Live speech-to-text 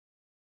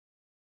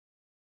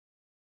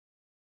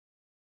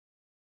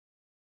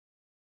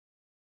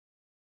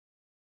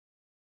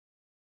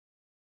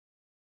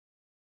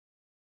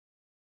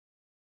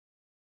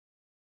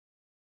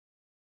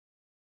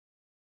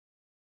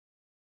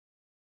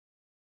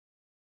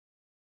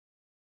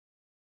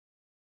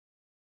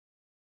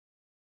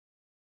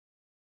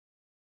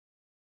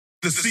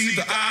the C,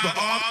 the I, the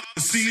R,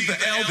 the C,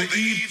 the L, the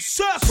E.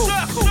 Circle.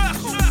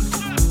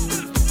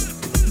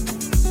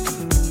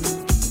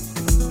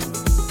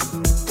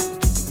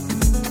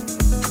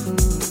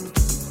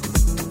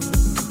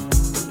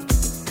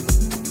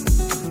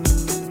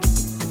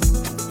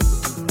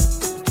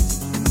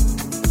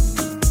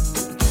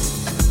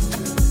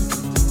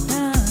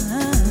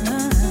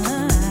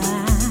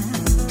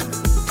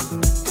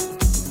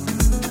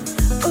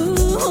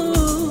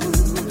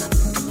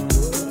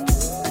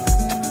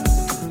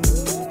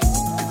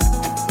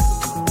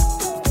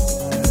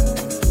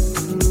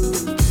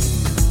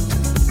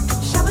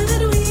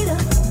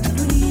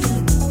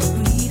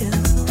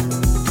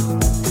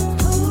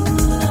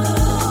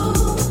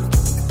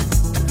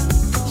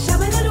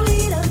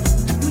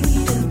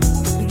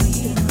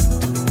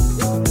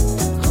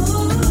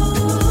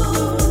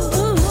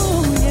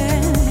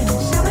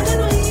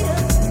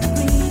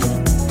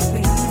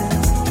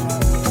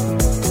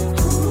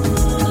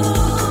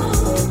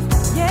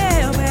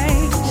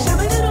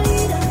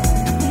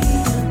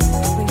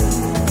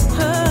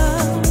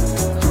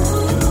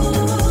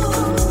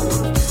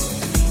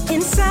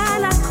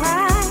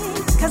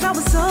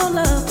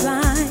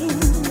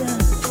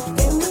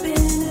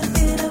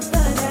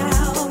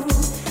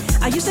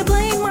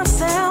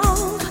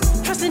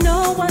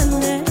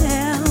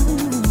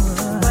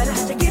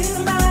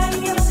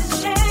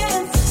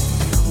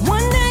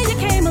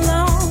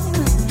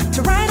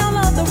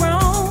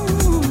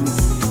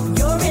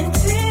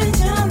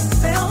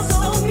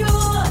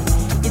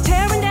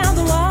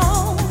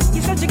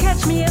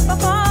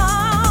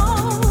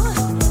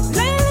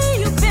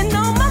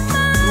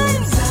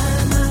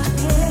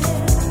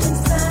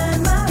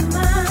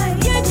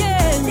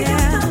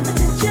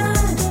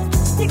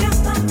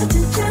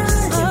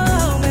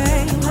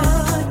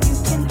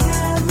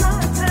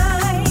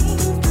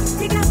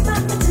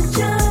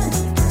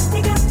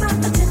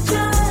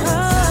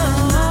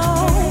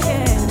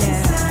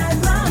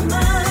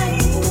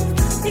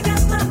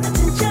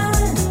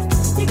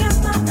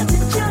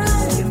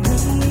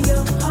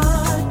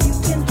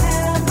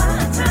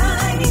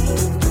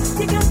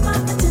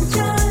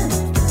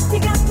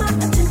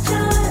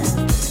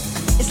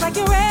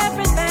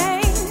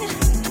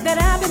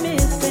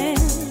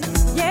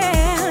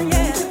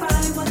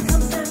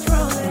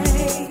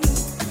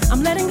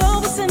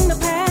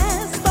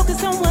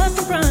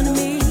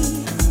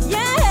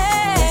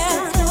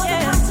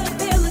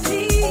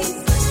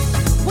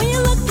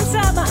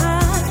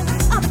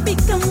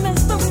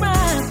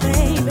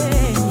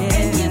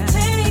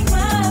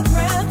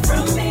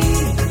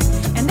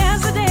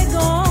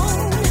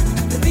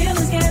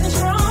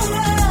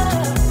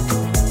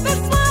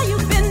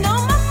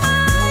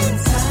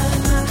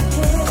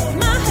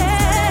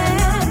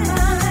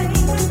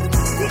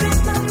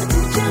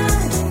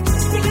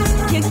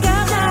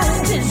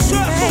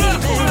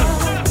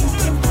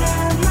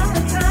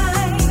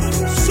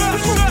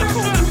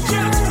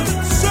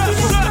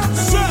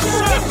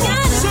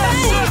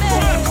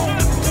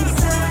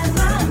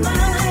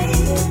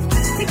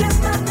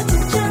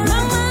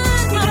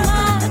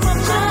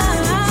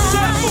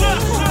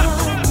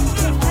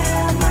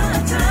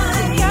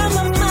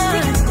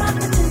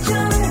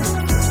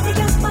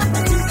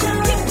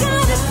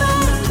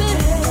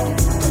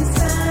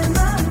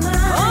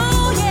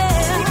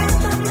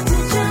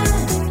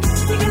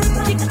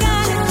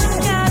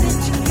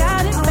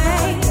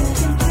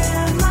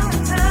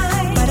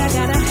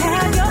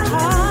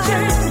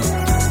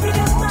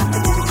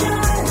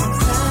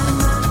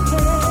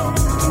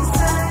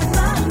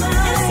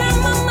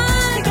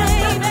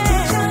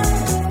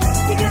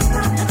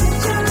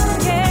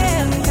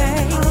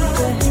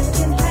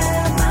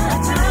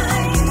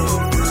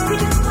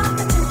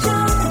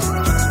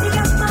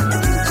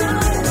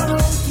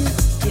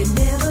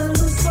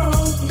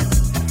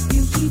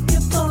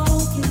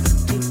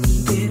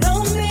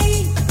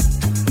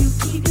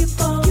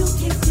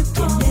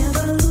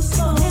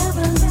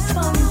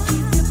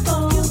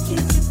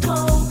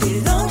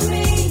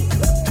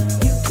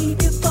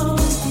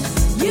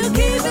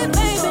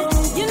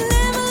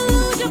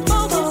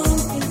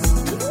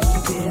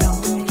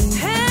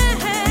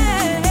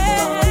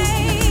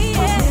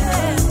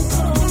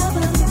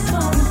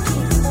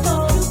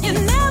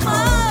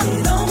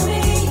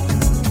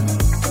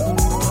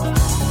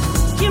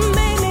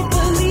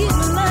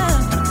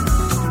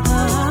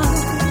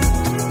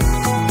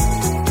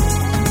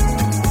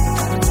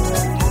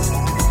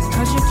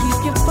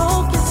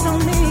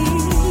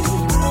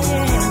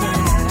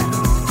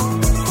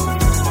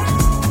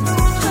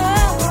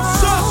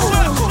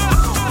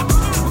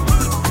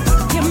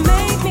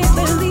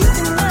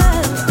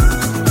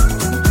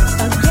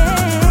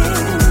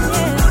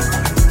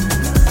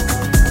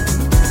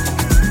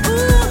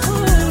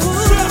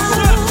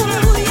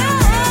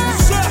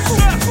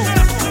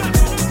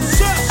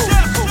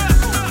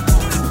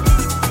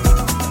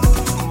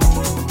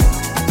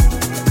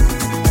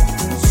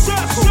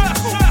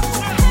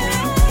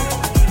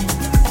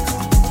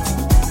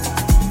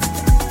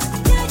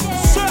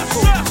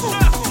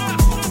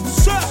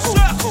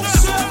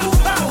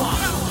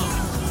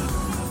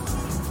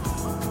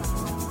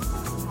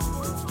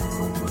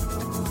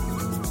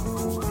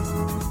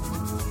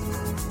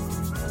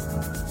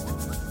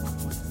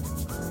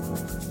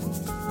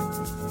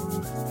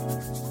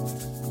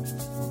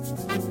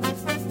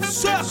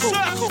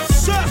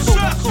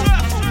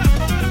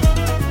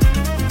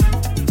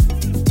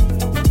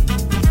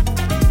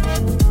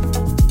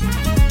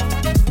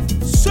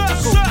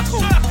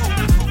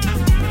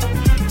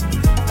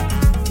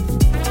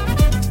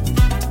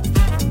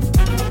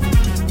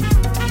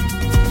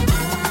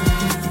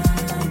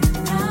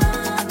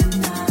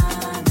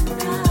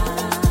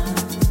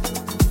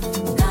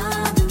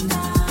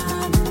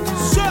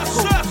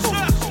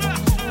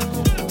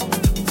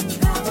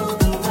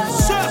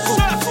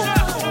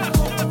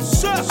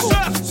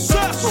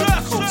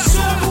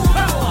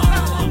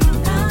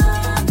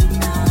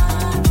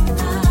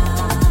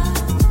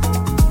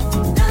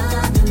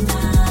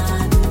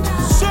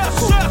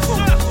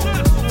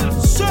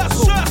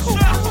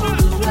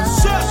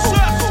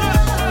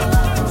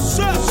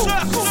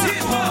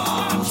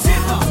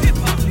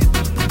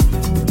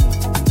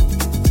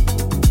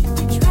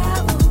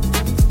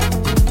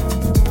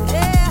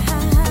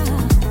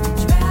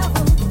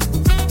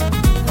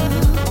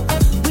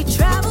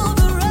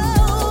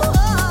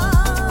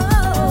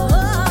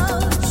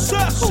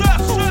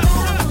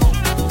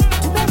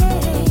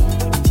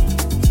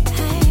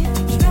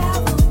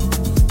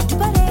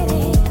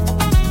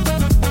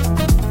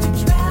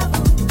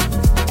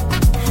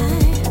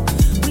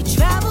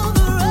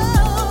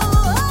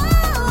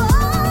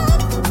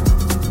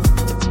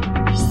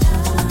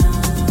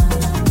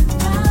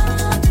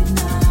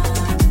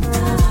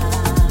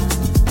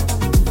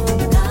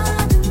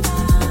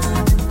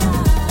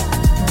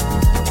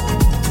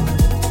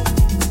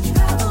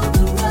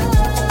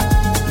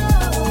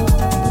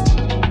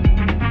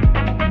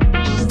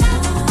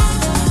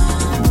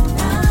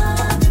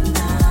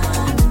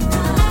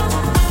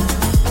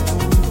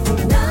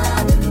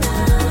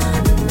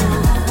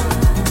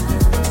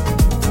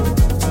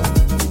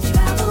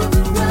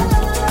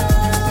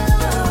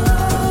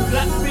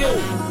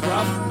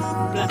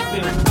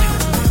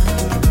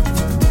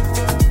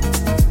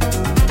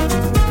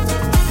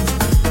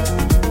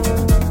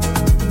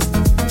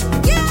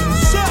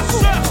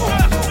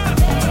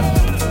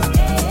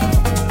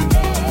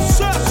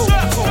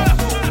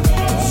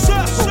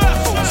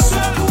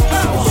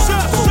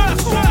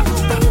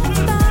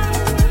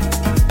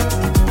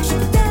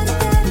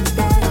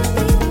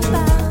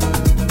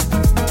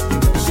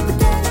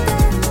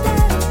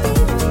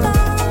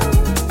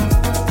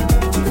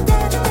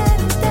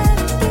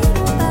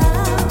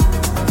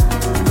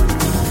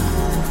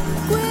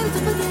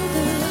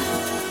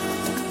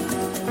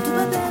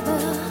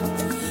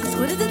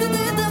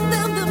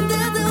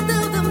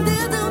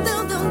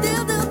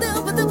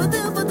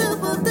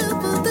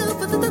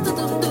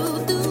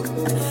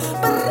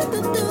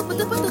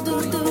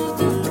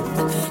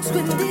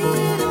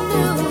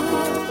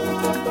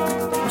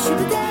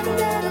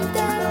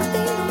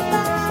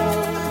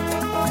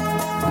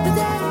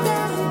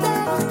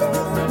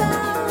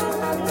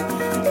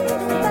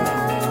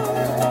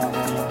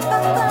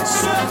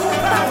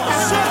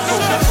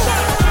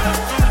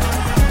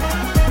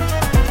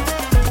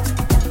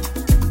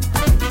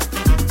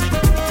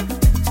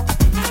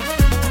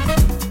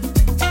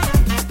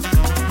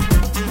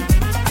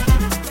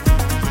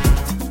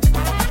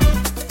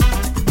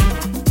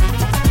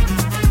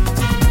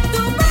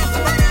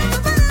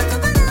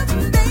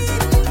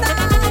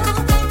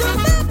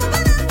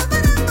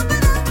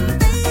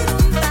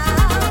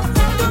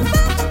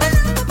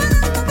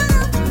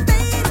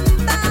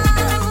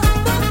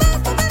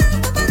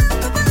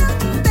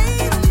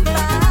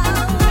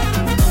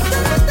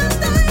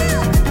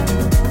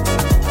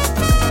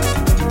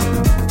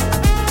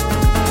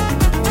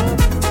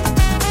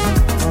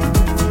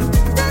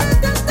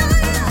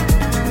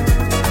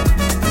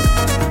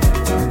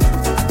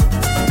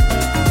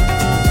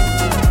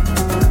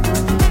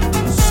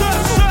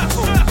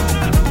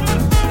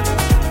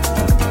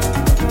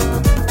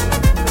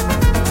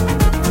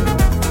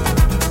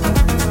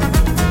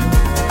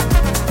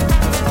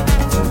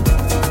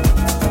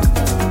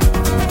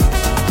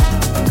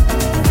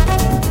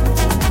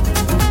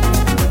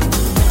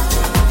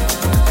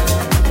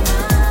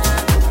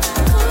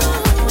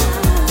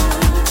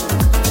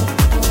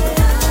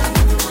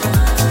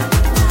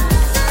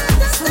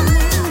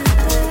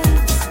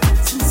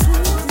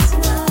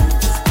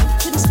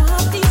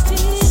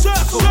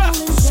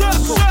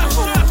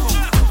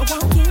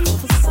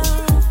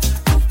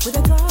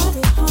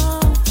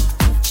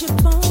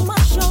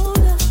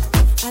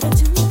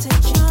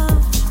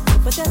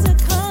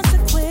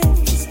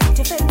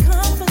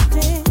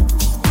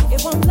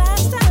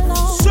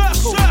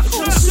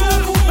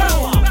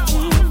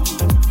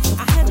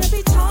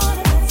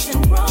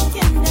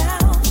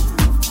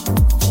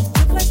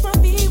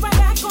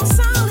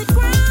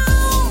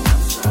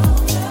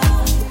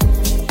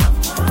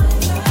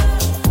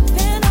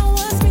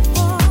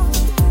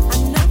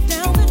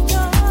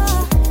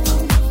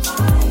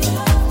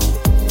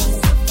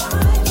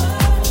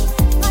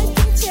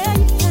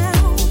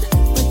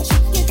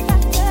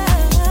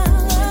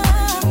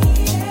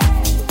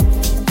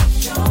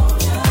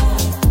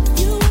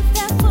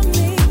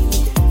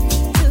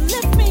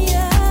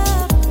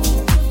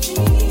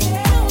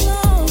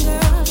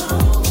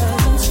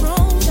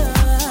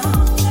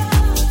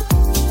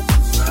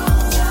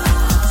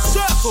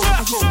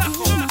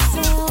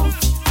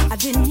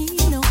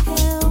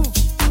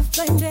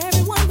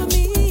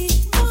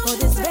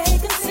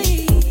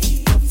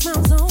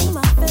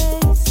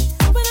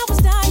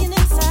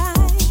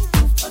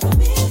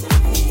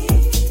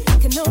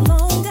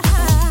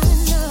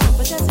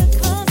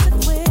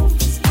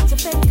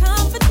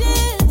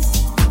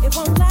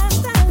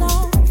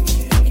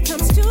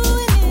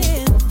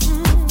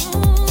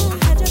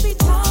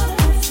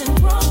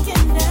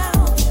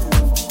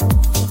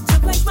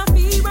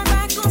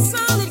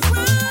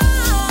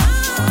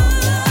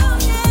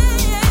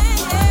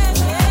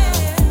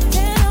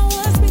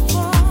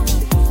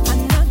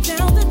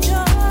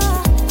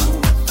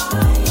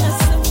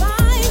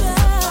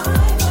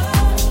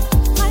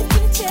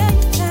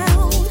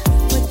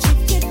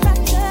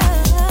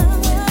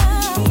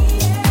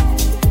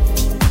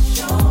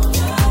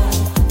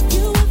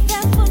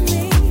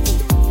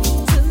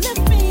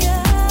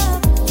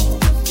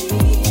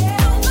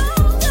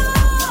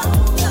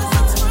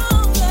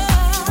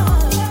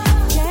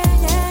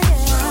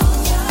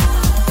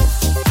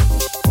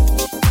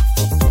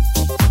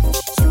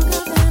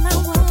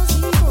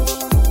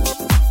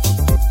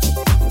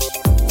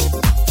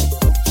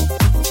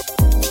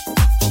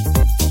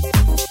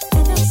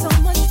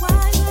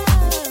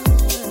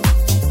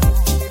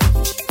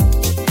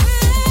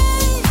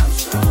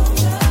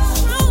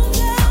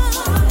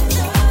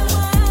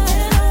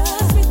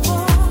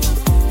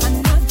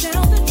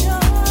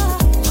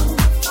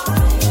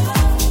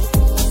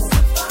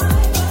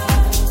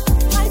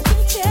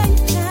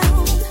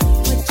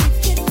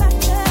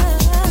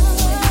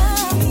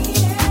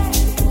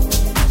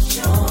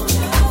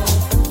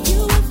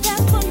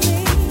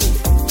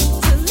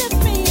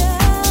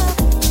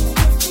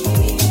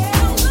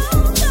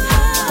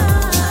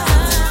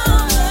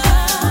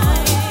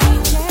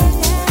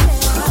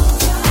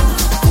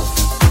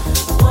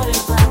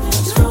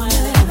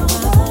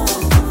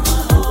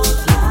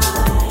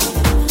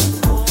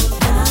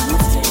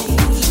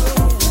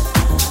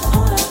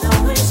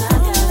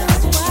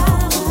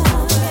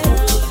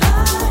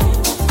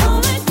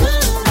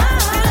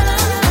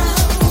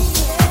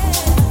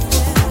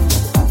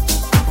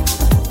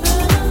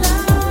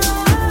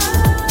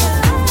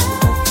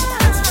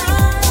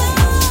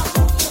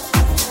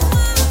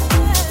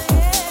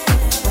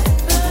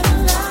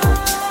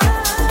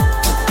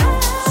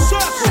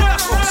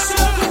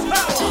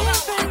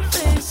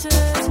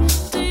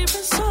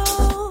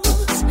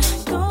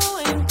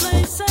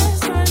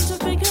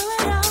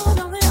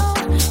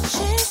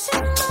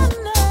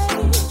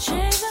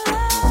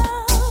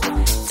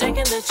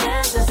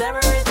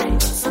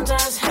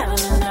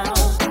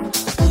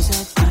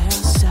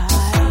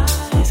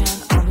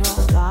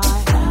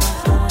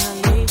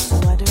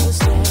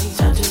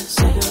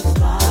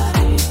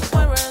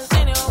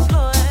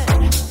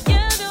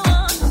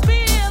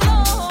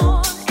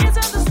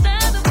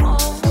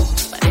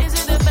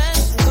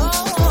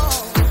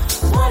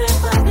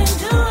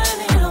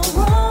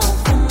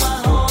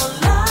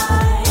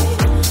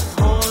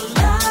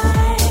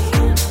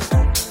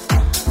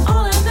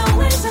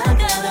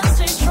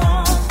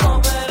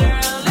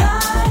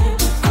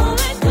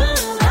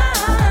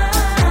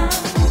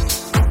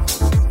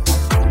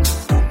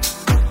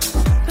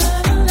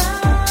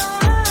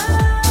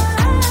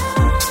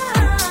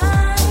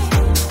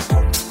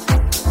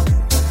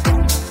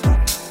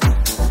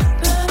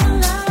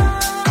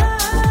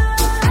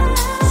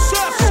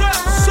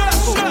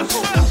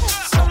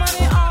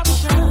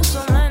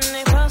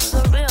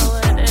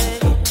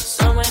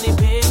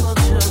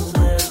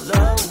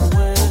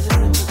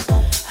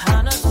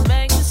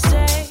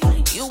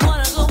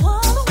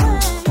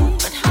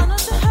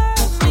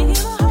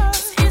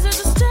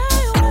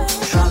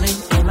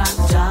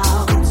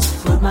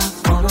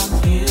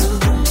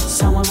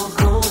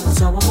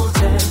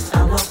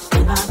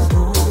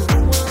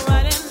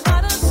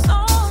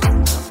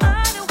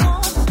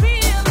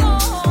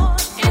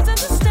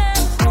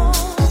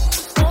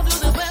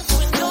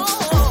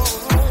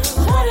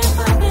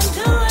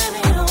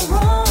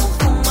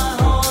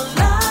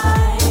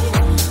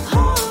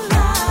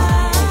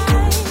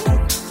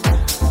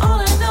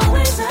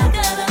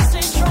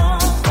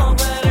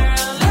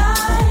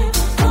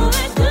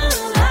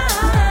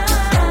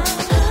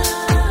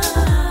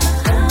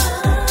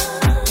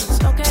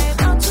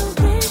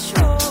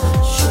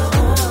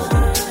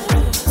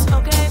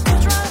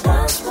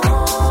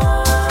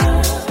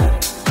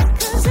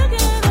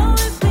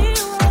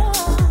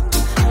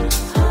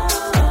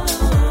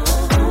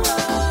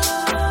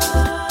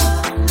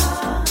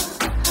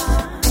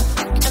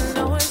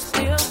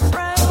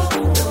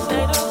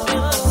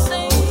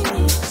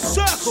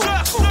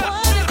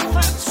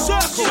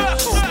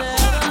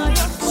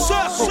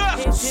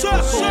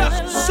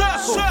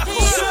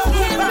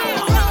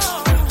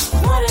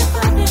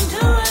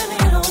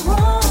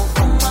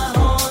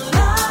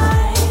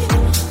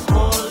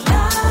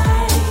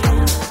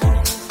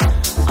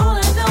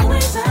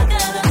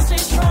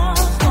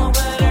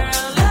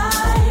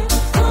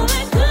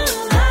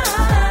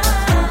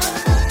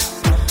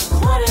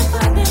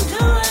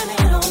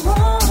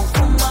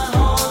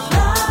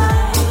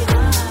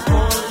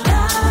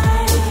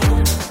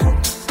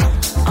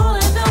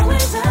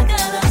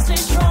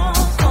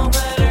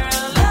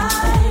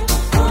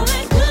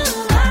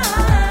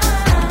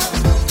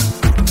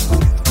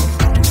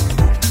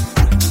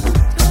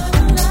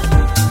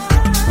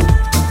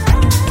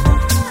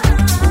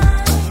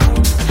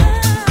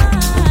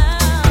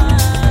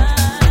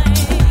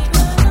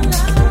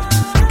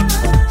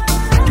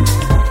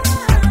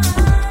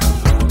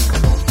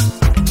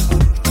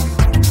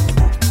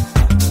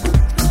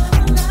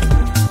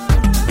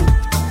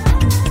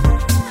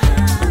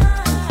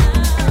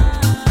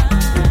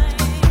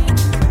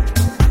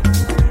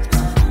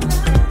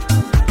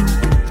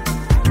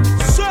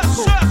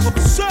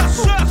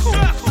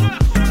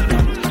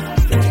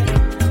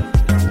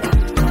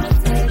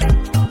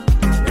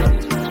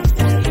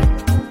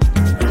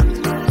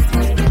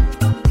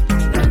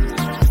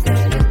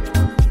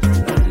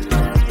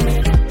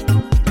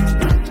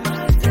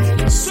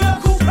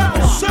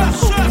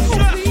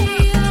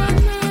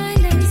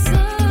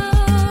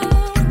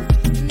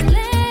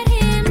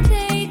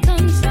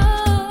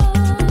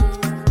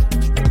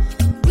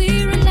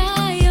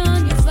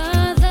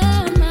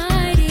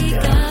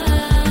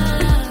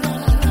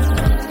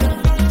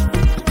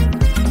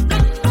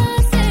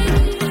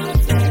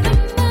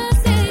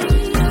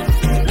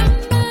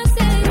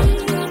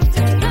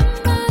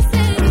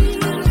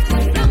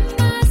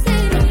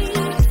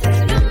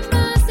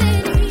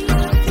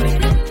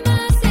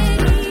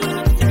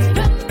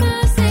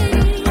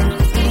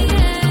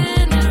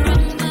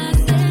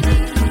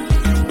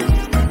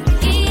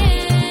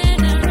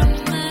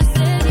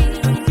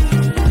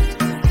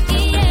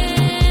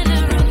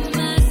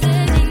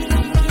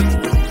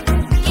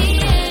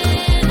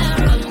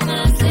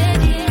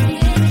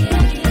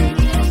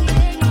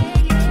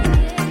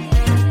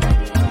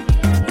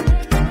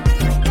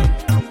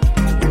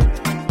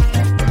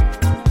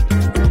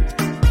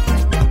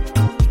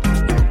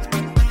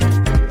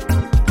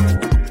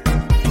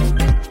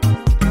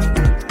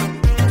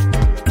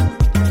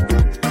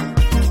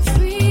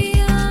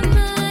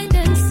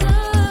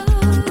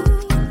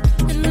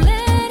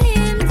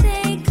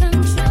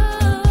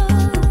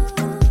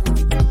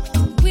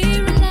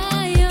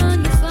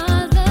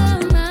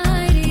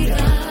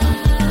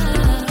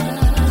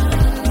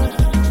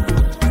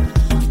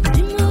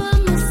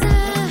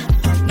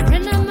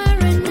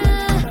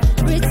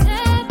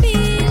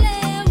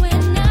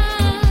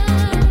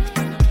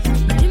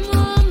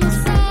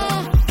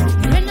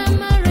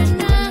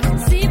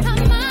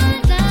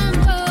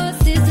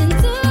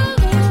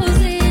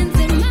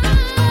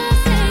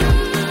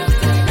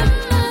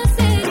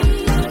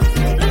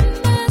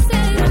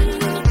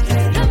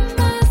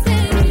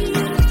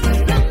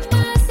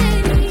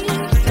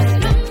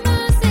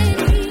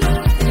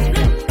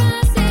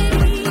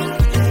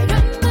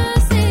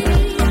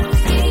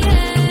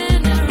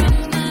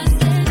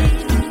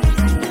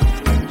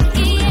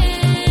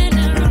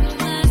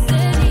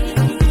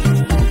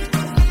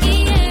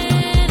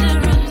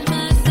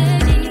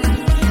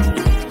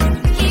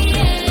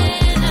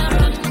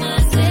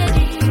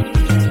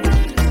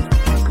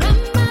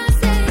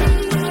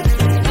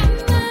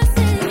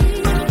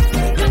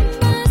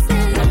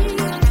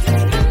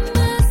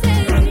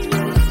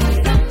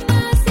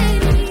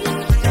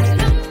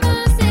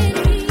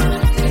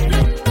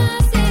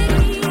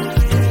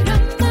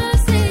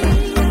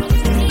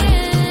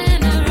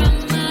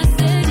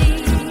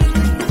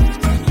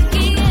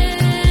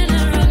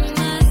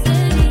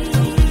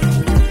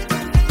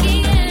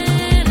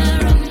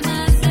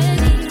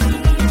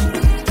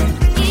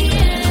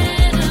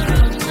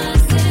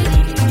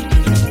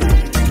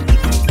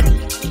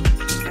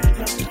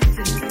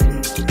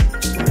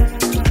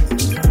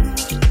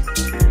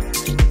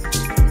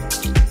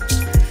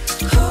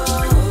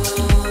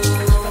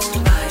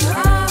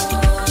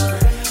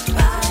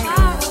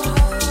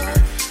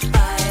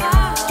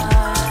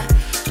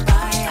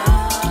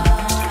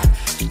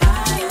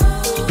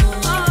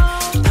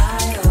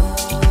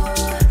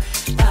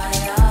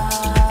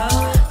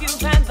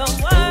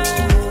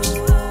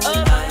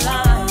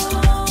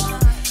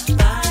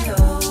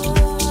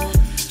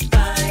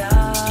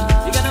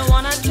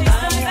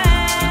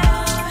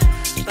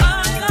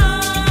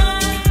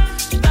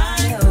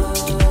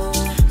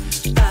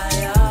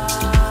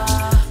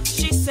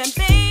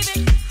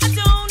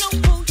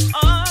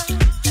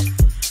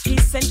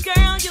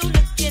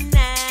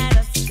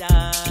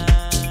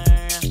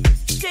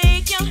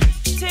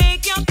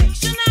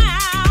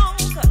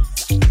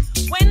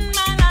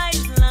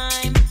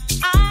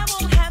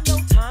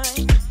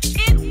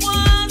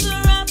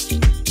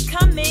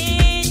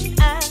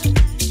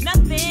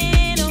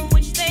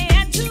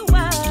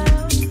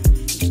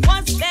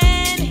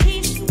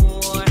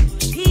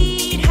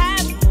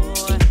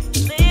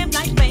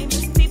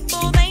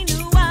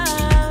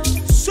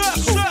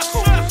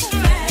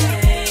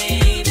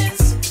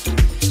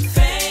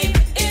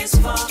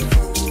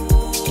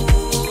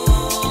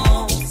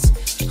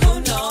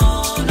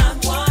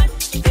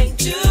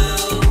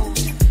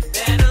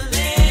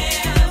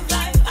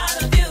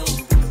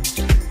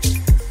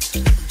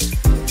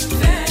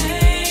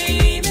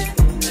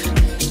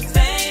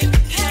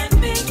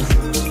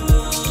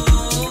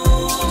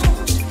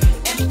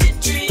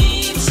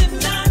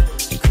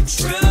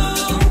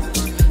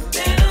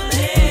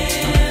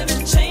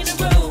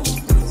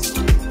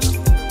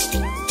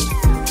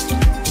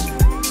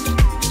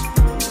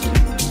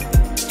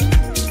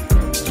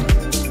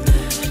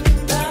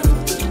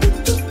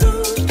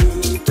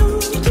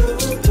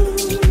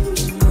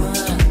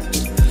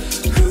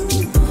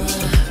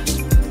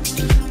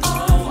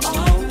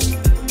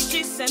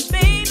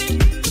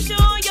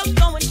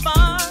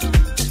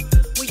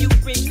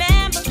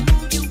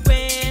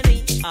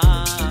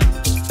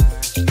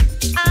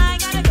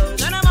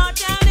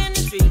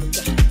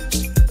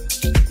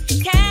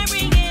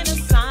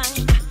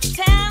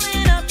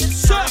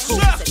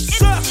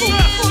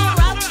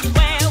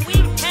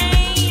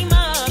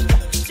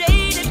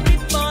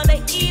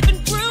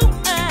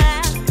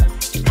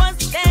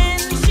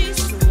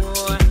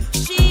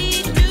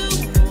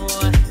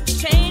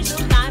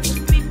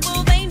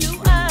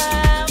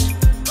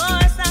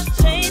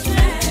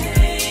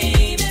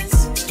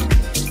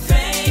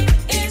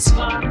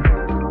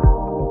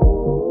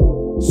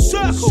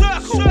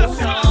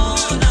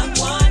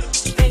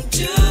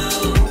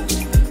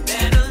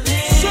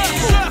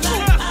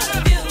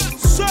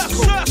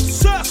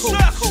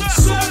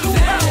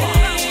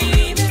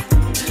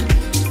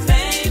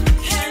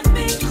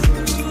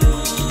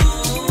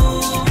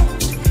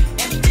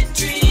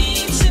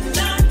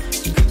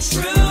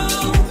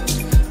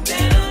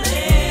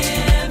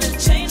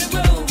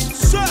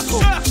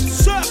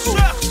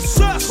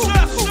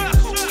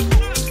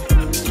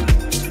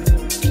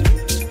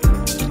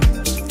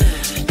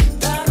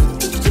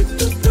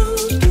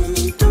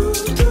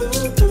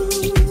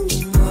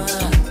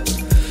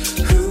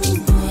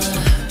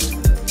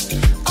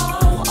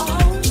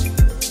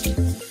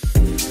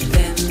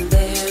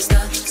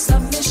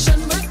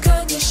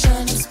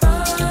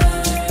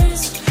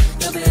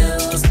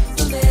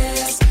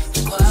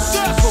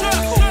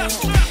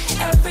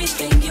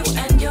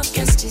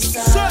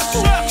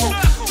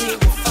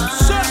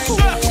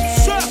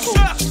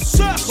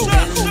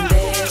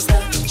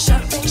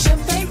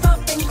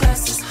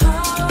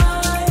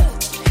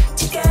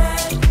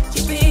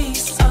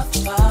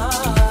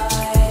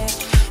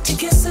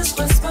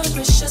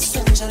 precious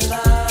in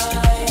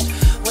July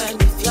when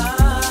we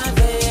fly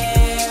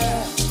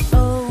there.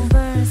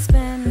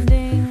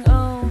 Overspending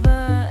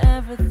over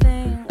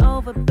everything,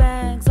 over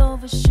bags,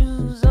 over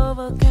shoes,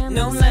 over cameras.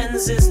 No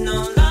lenses,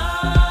 no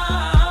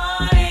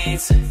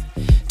lights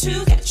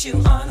to catch you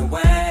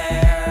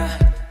unaware.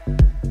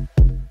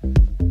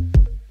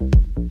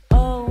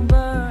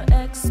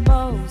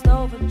 Overexposed,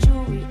 over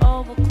jewelry,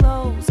 over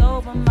clothes,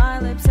 over my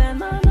lips and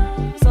my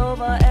nose,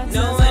 over excess.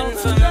 No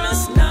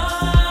infamous nights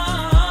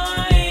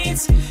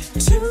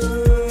to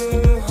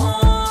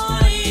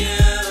haunt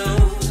you.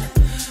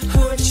 Who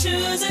would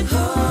choose it?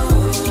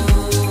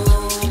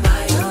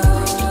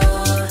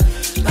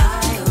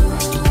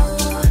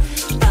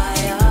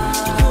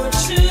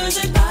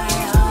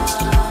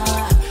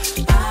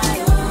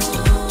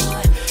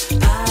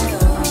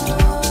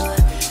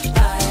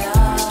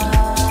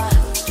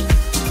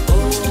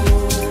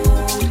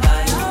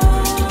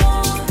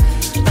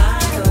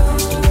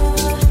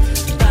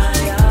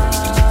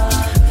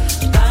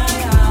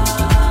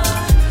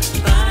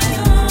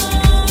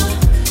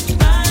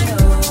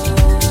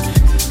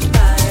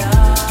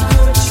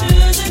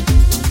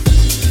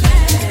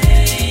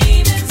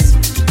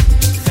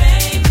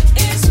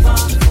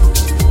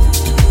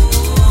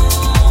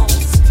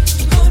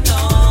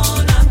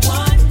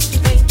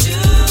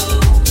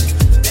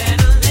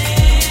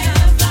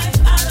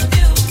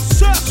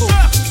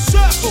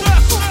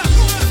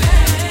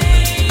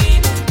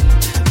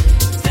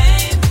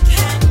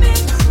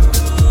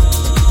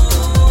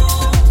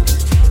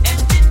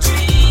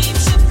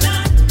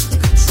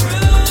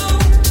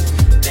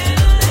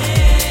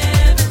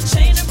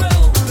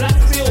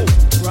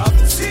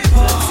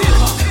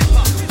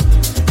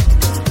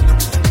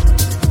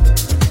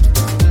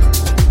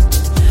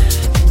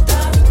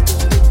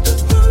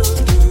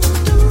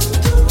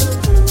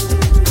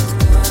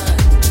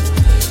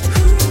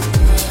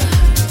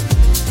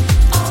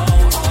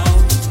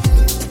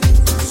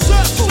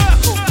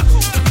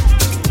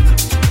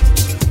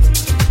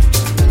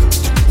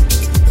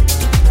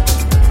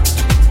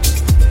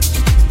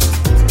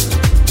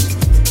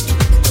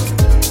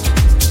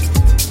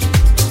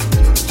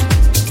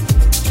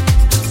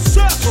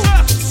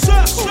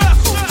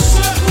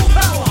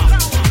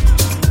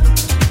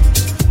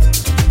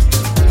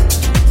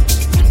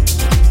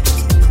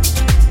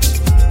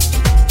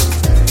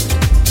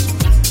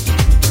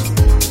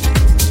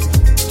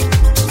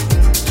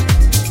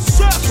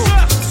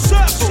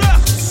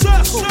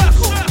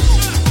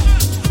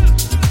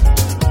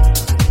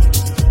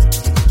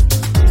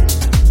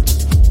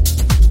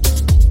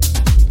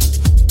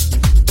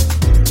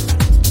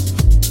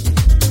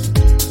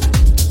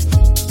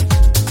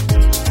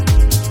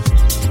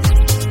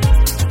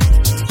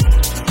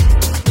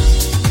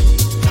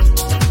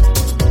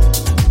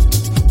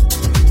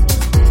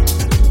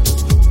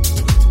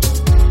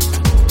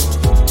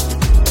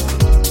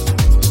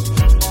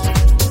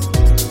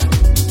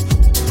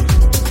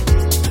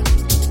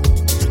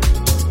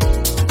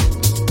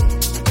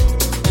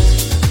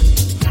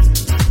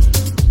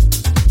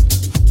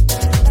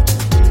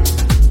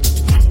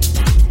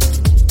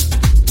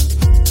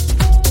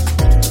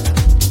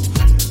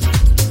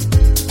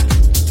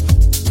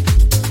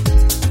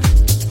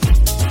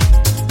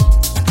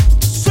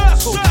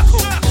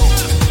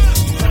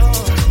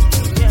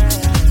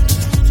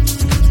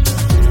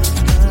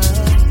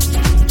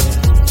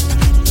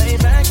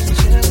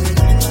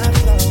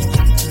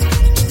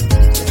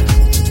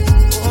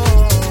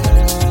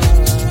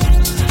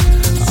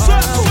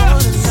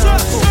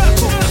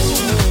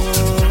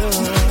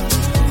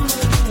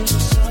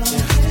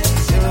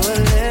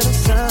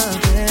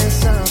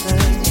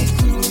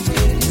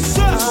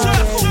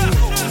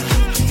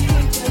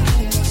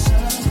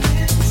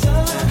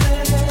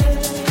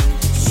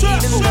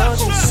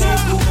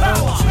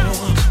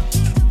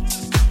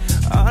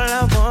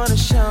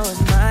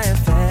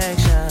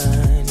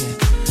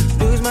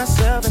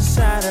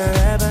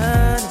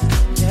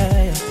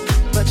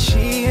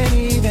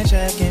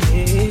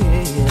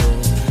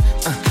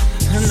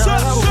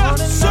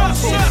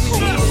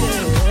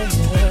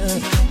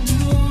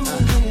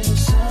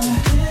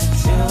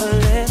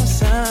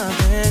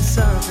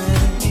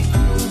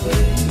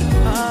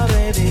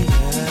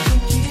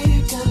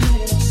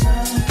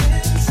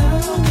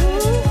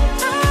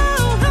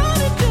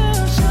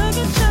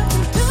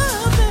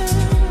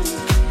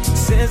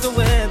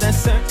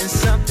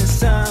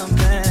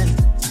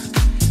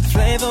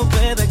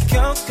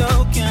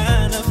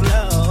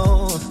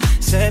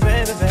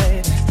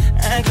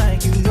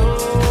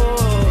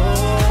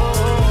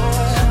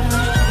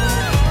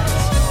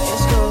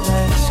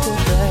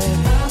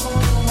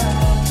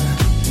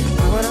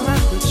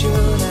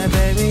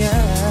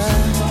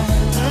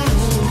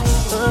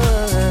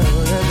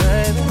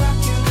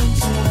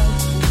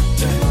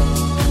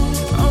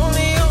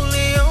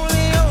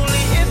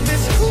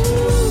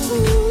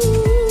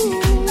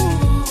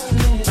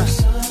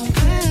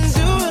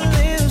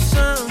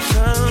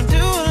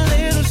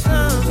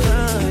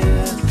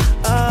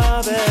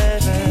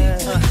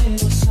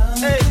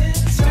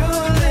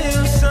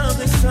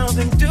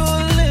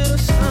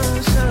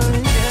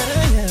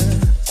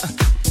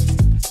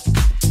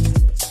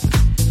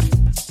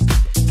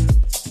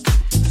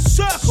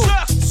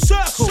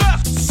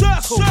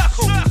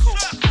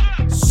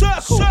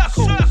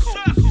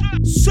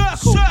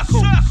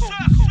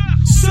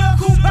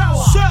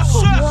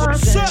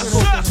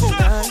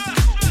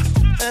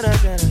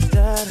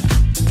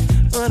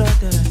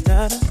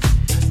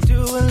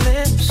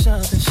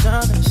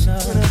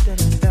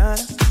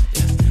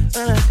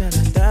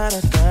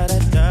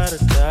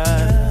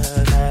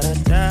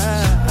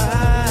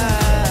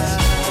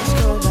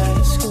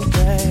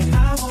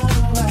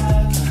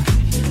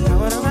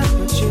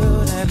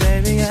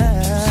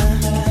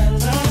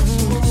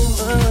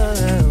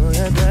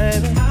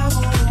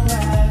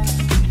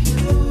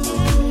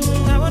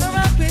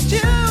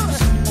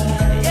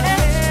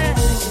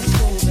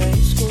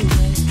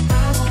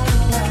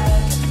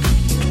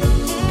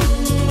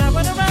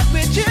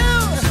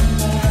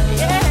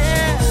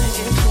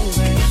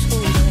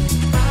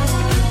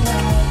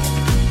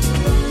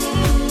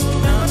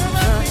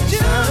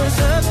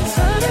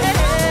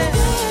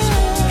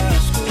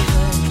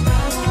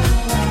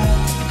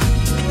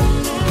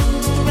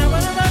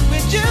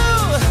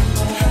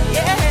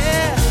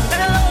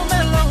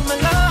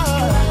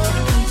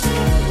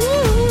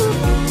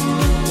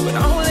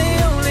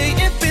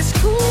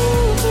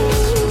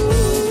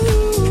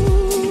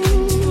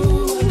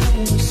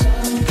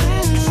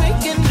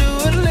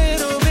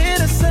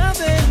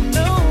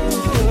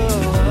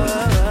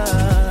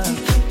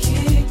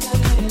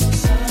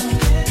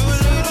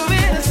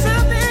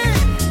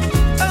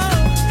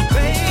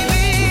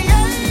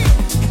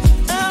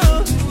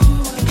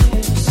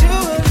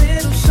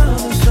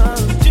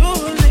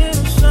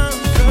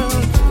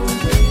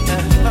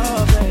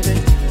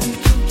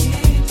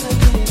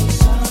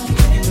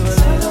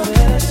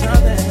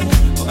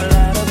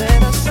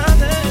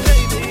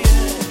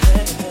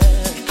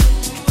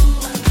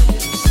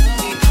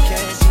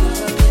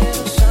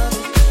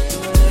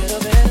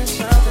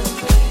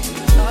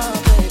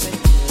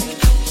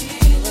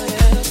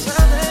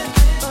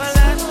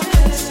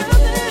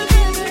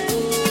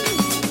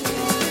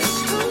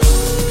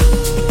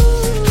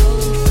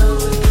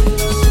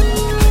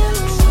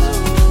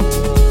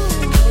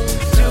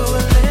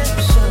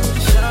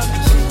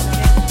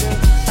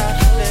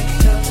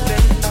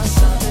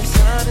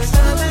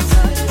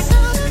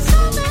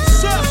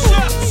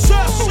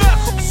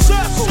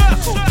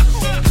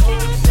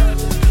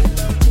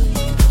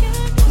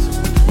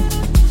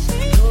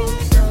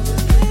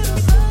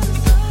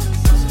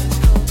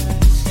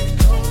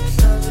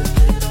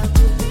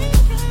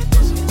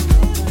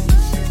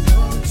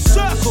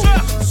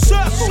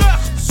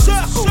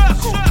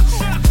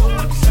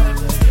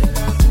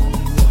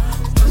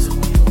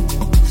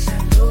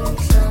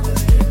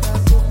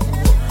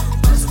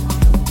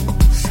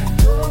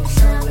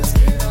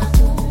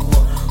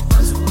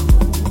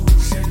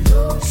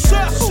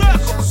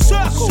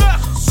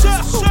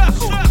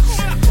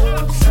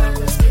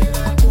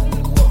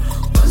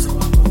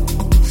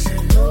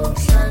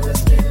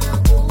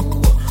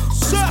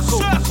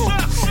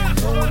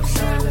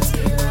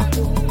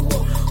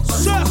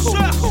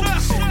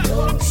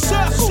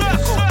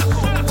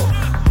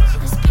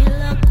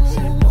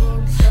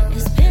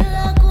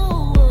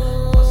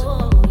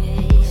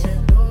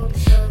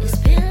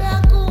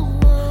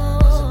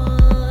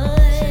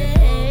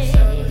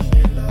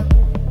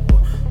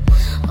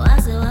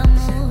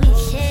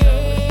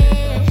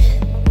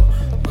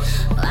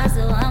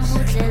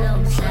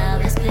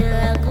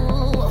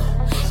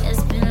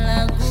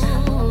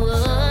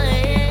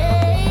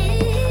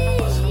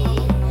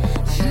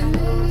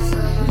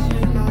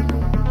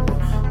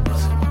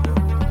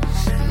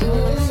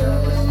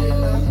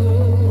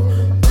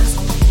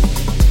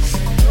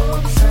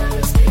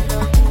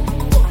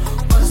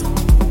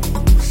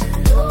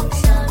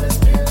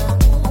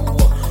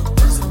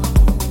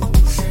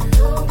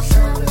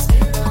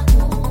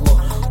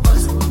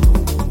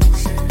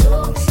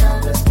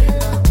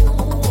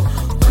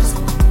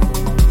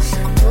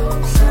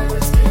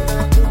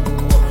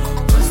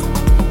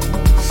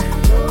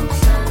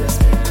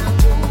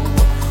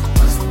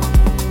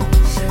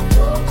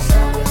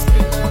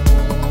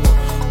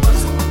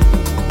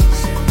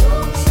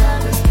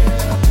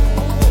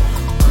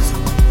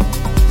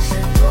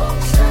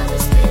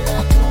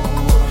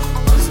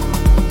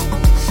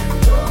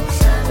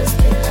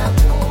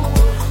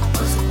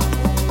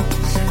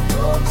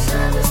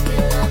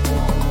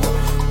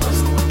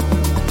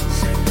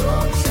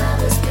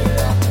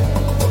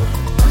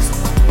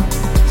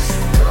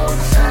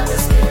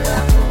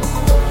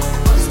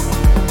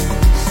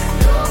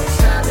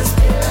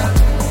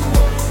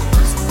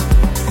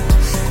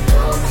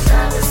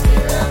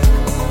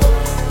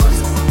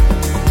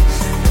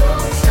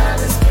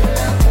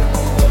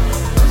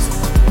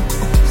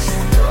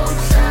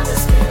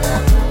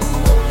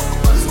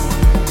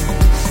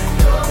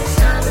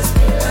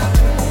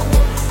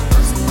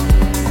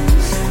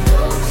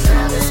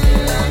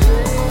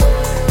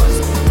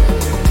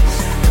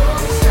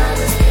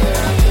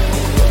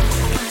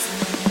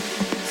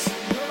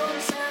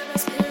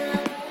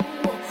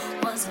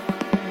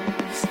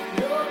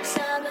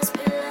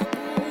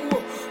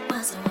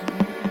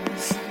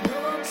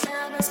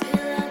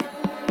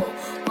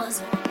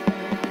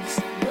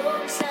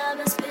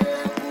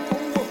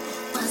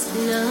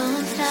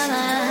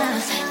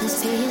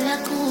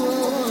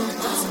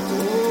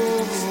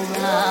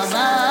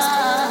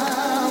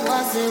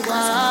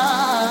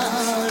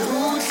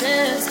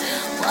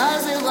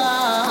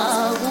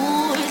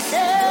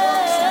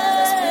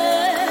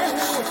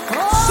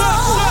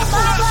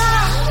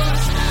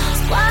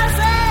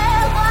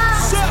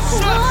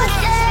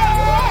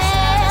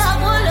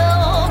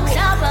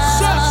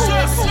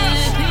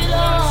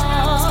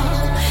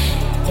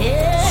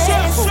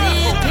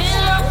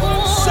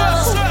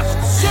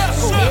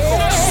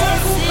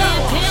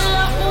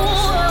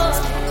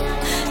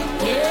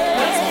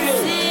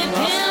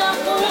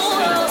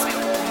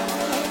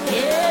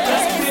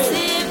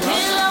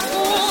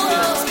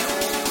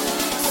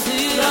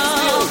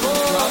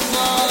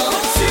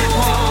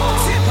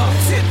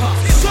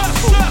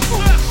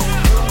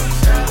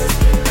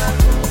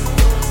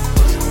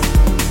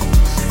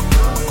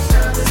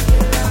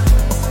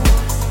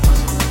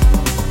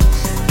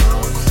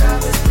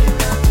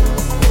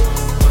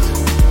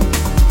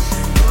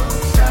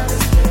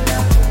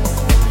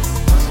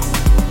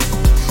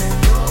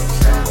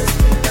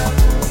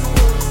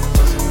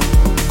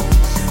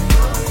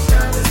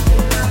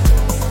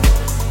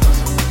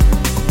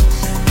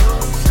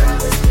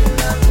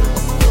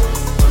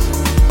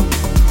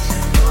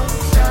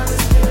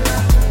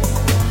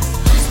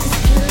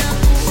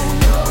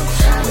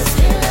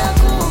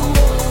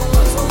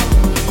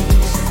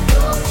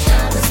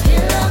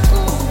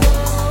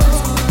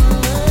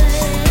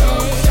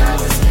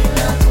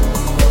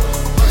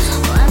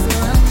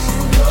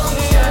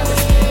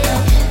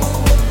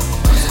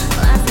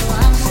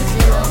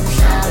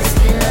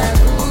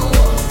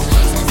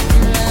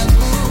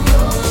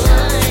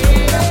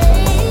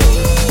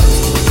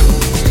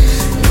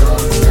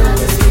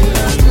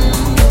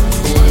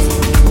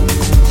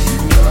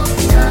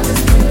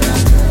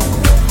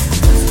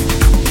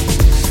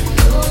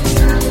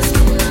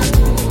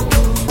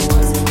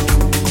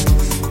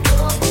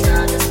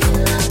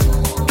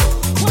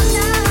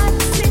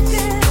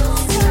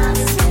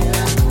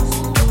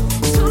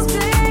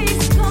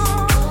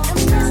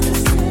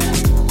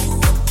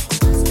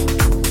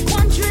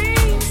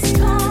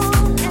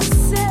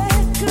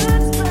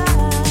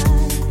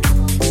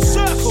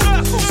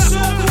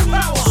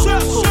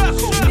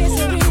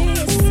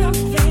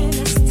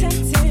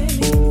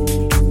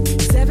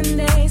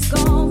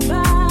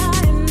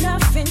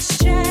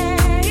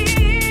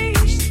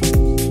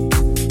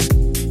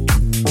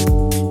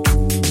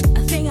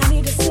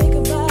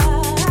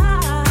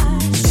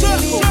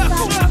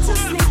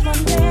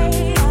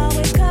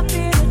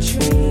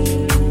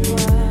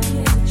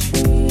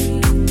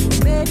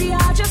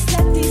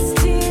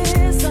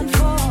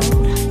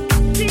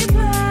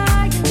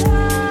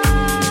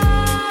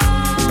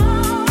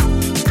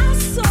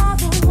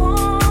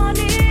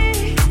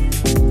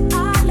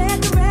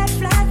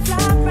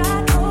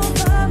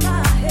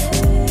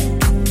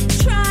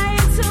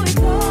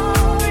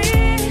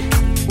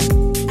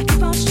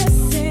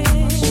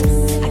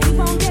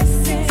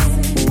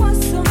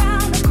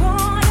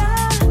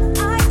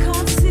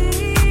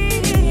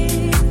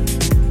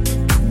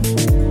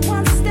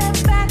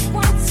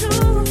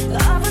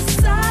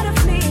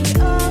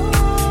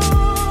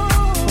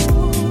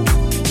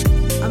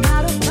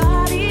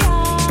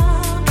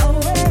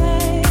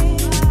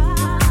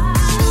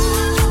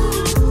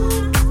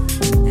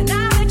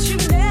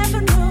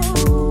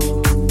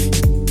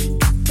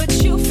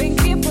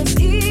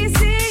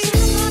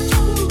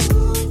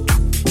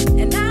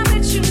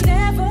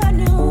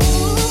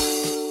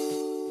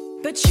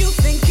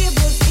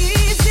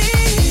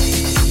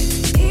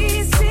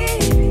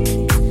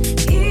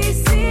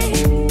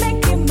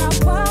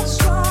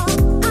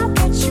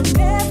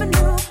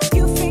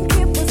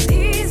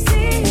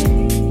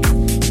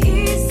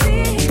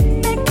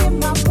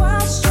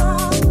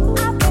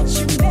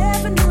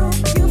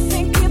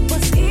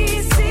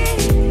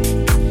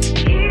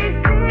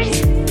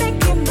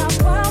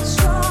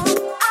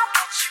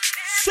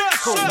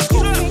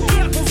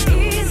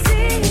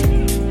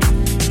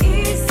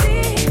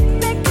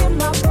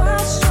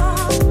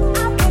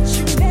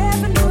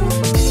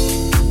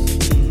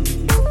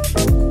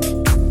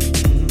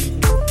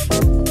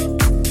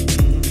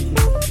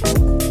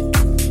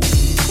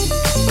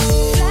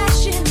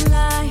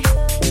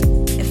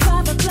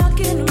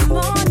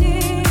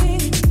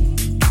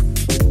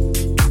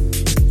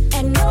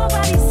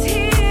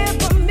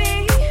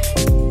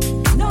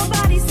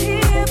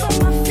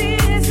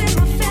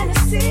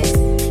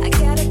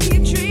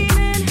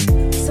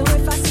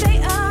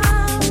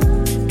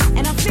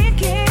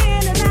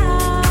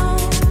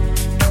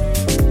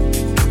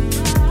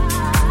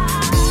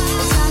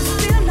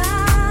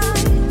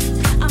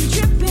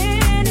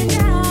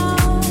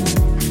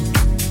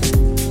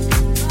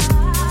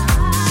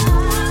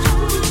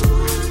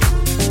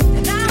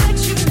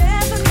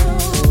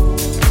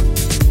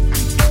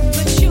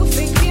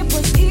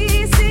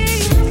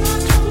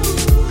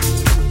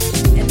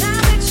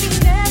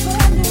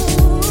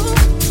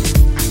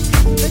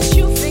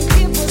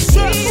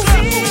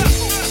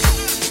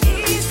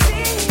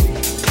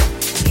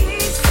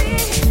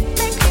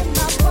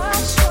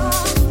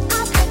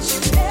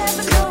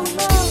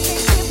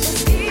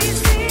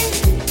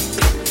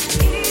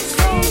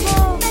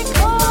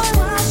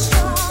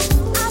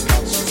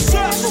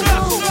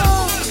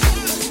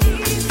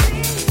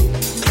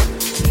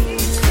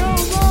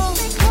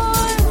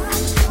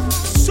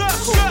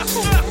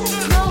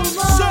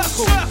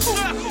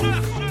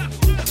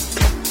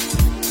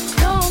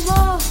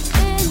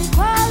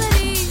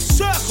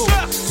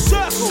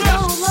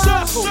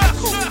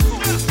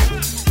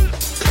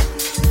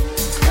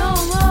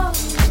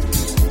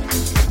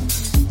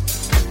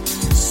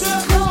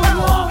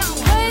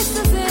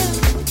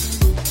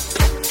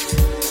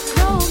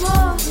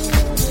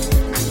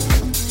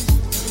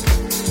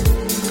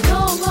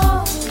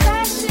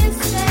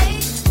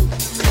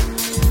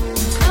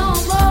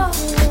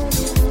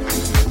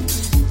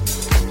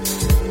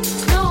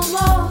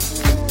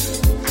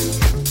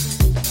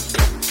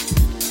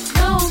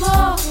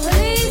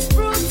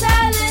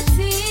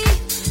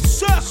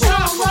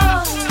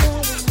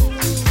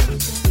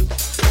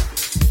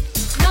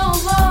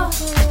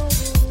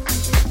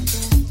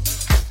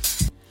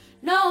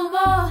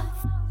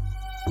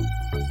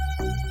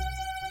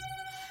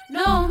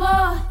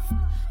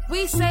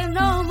 We say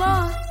no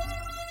more,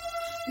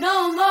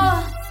 no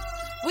more.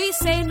 We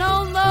say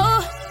no more,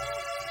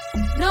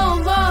 no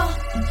more.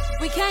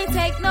 We can't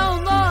take no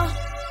more,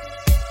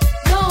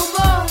 no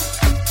more.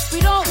 We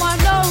don't want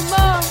no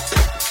more,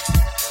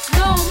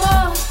 no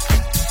more.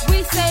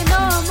 We say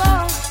no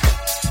more,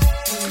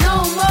 no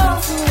more.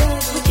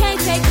 We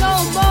can't take no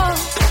more,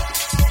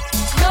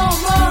 no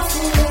more.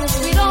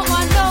 We don't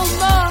want no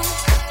more,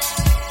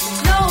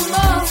 no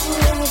more.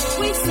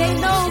 We say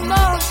no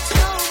more,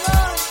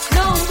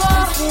 no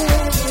more.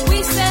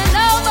 We say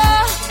no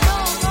more,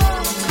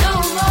 no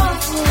more.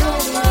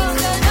 We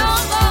say no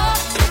more,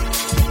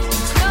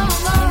 no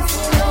more.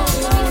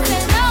 We say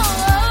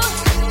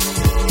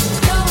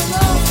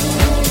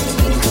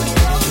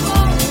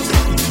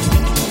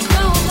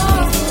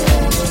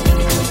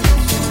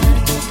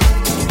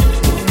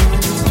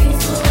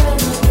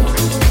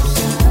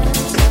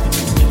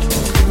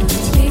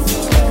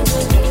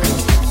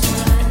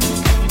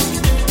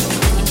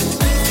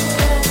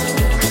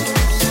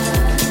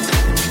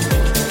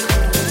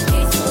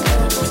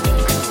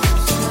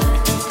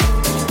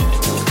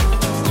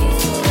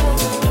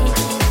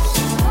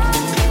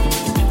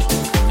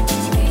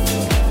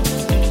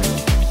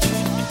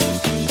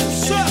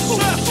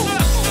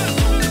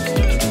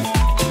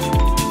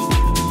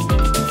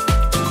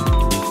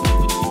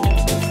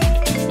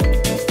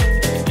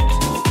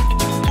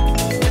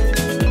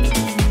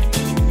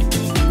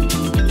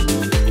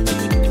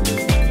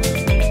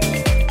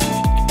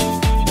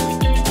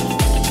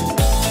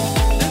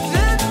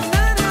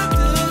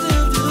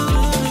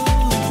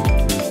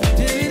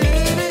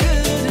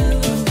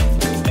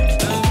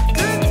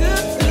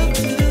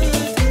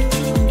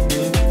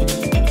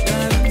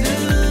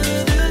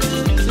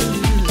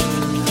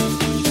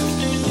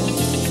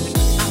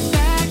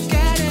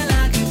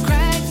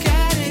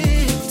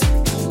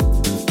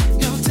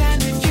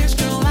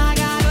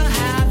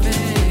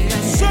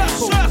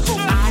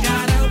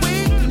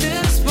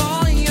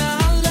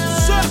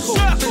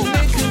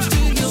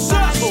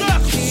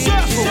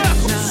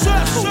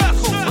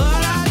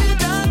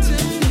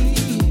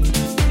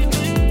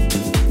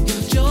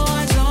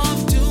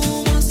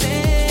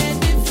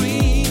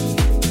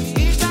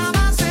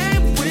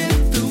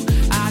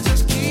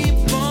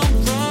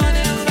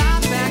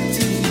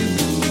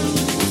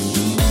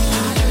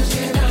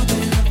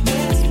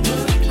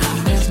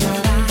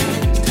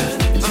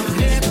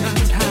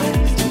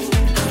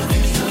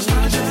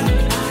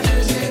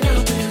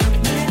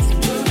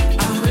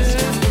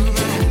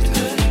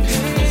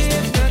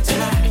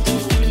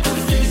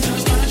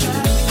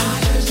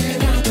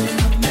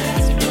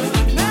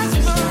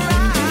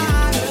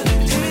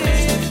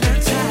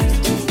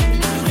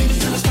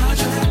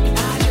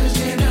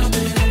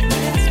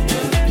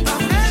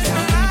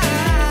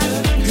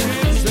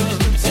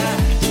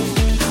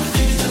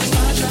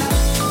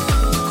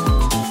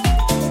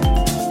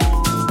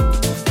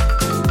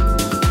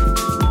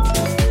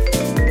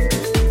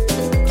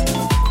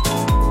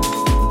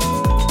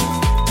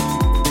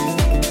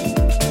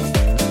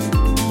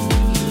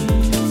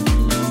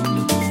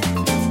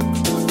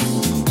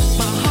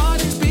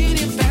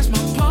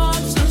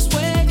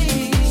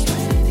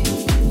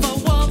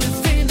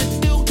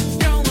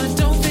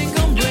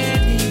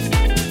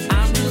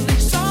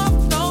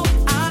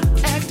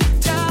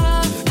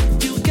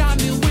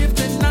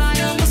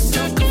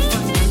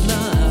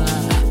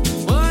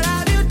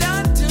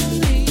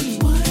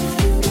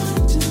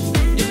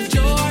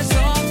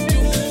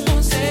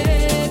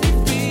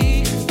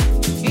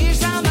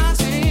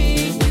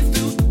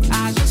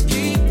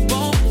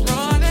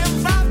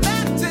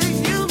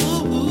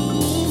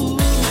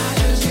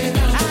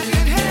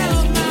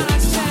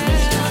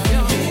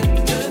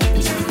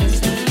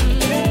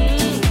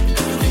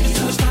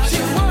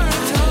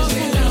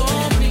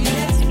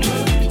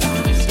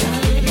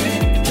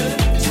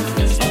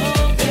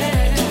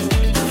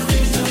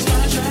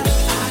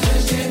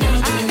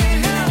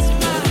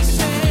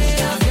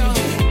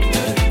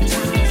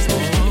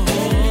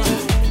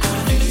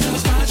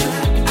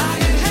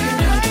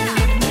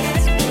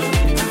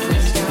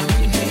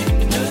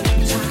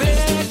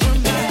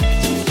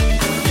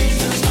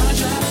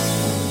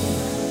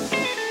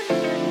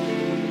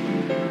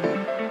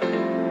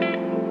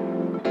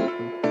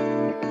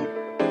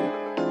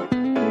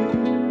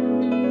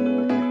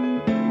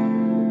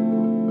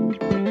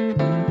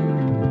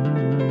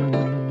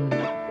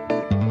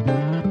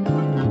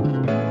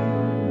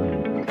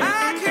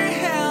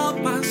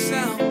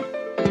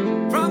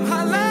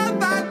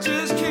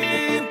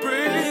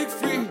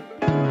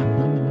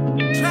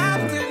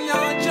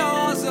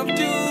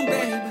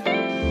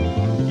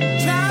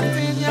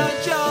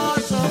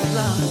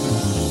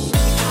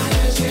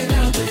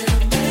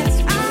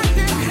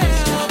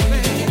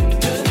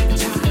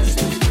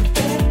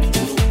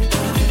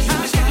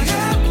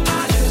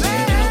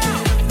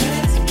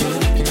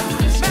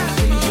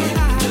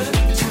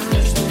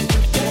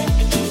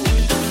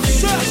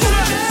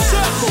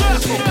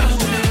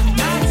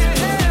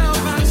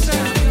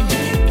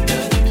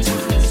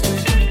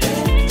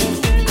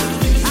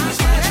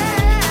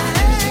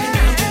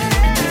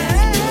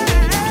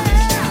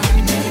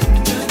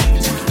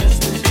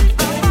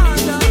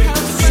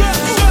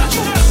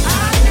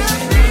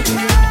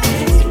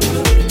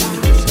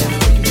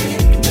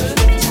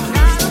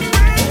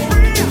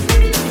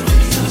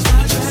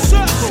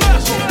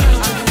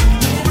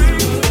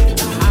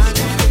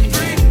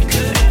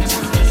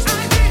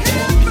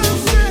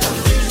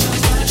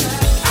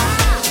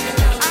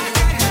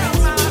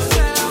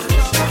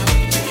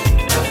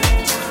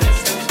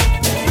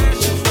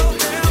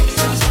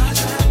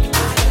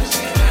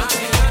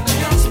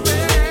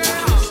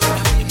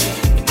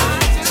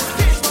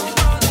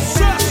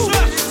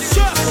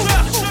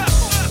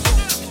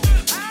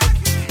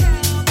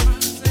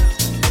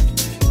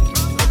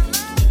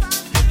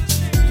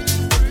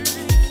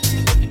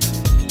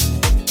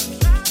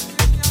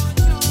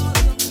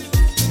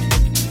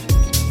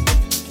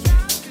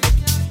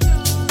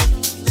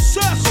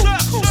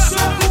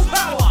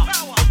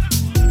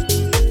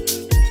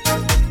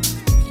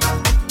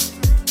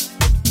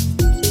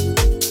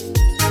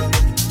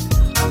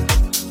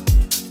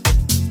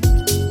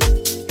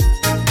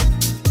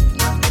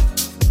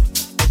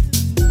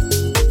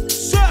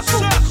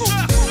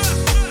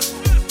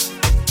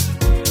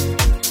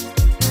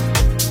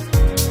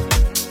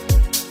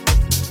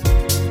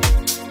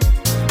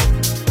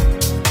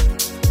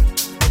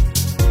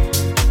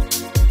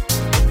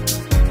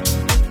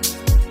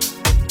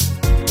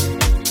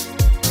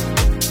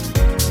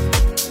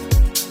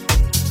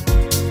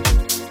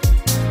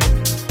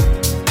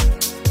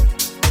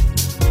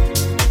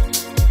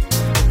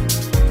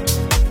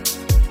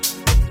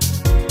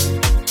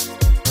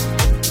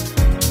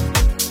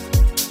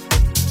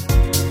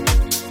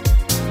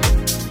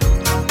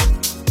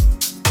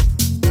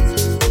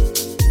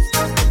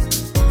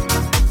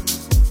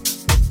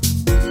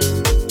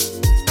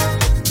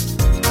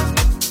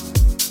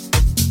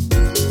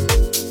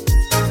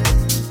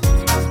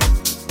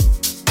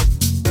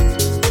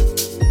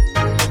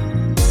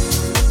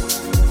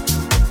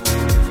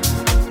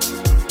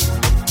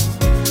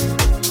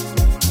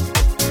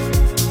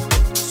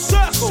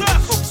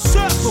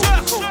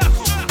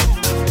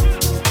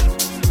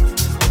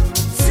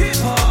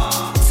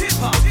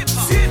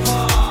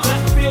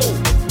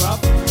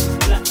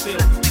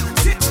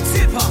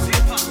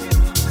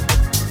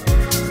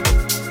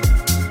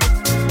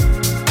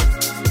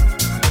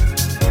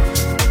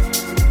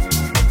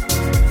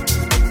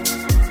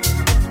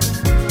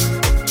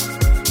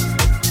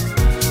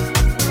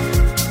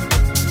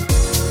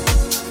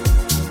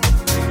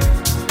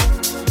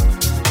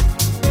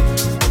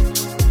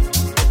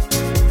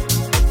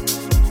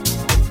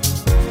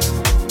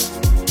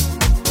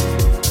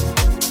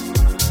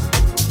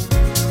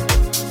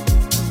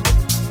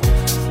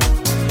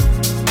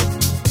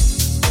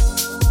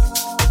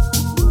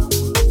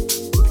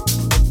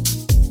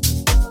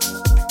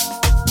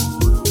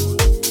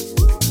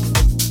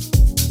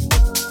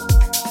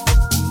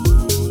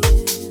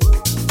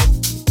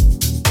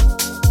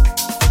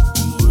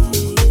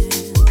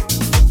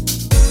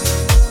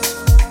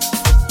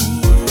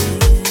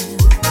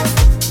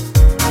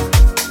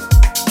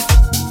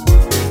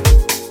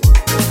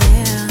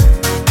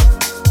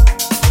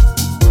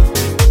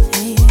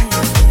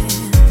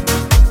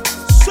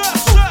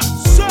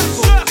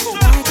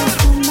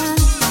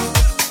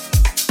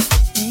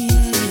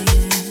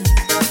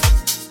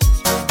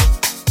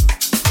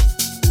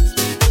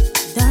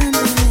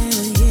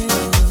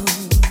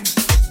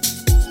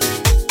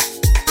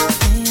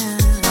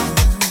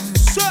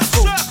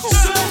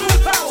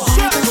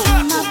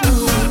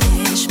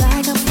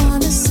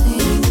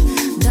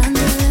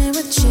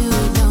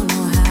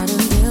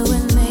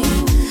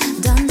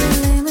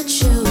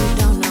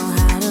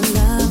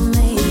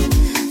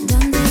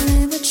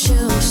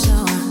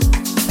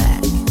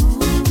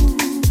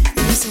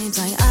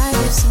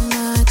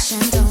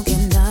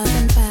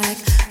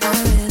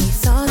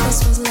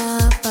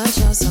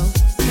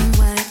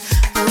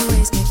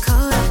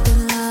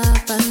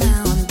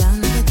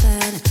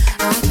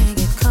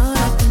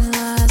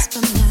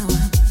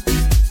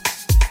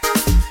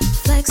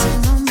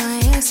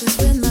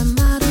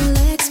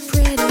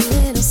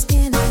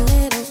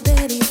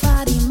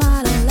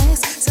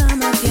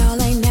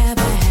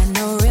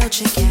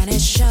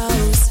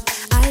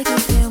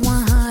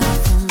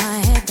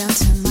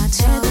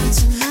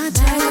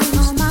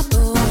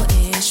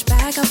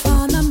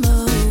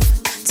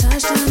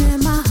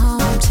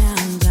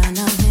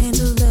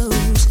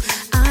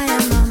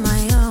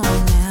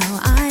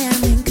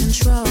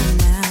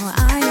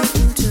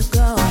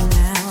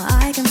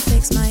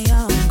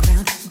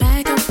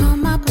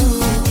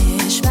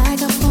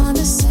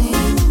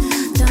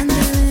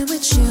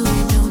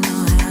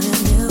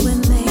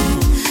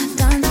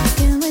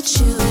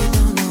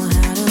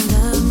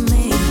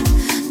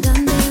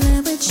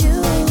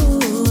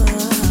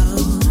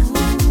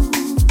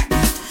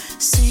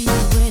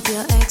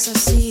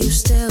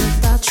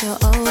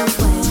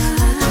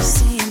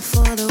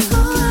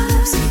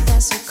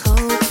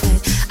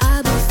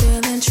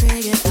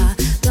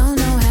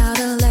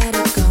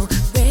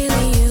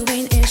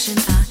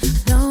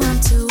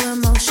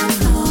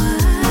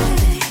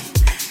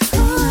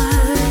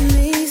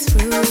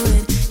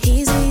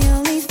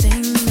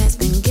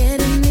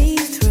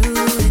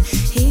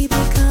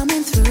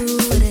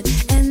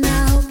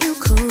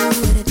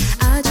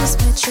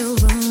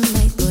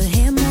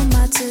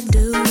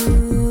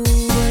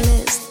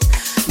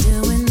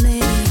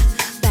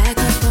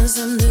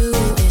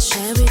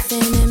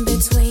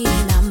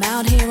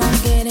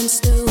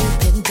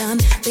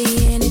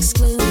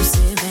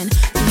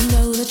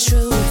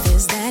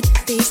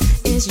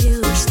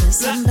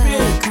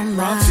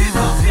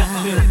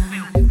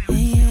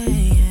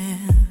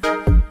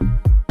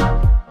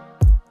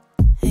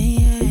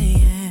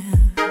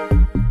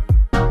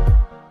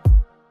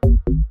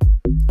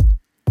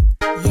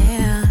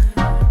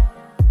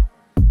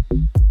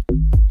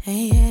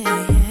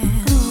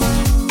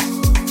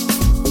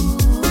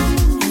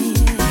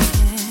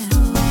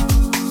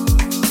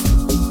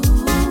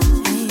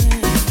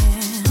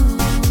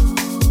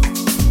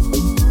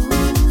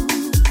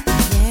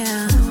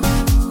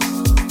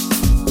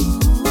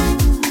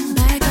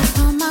Back up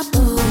on my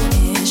booty.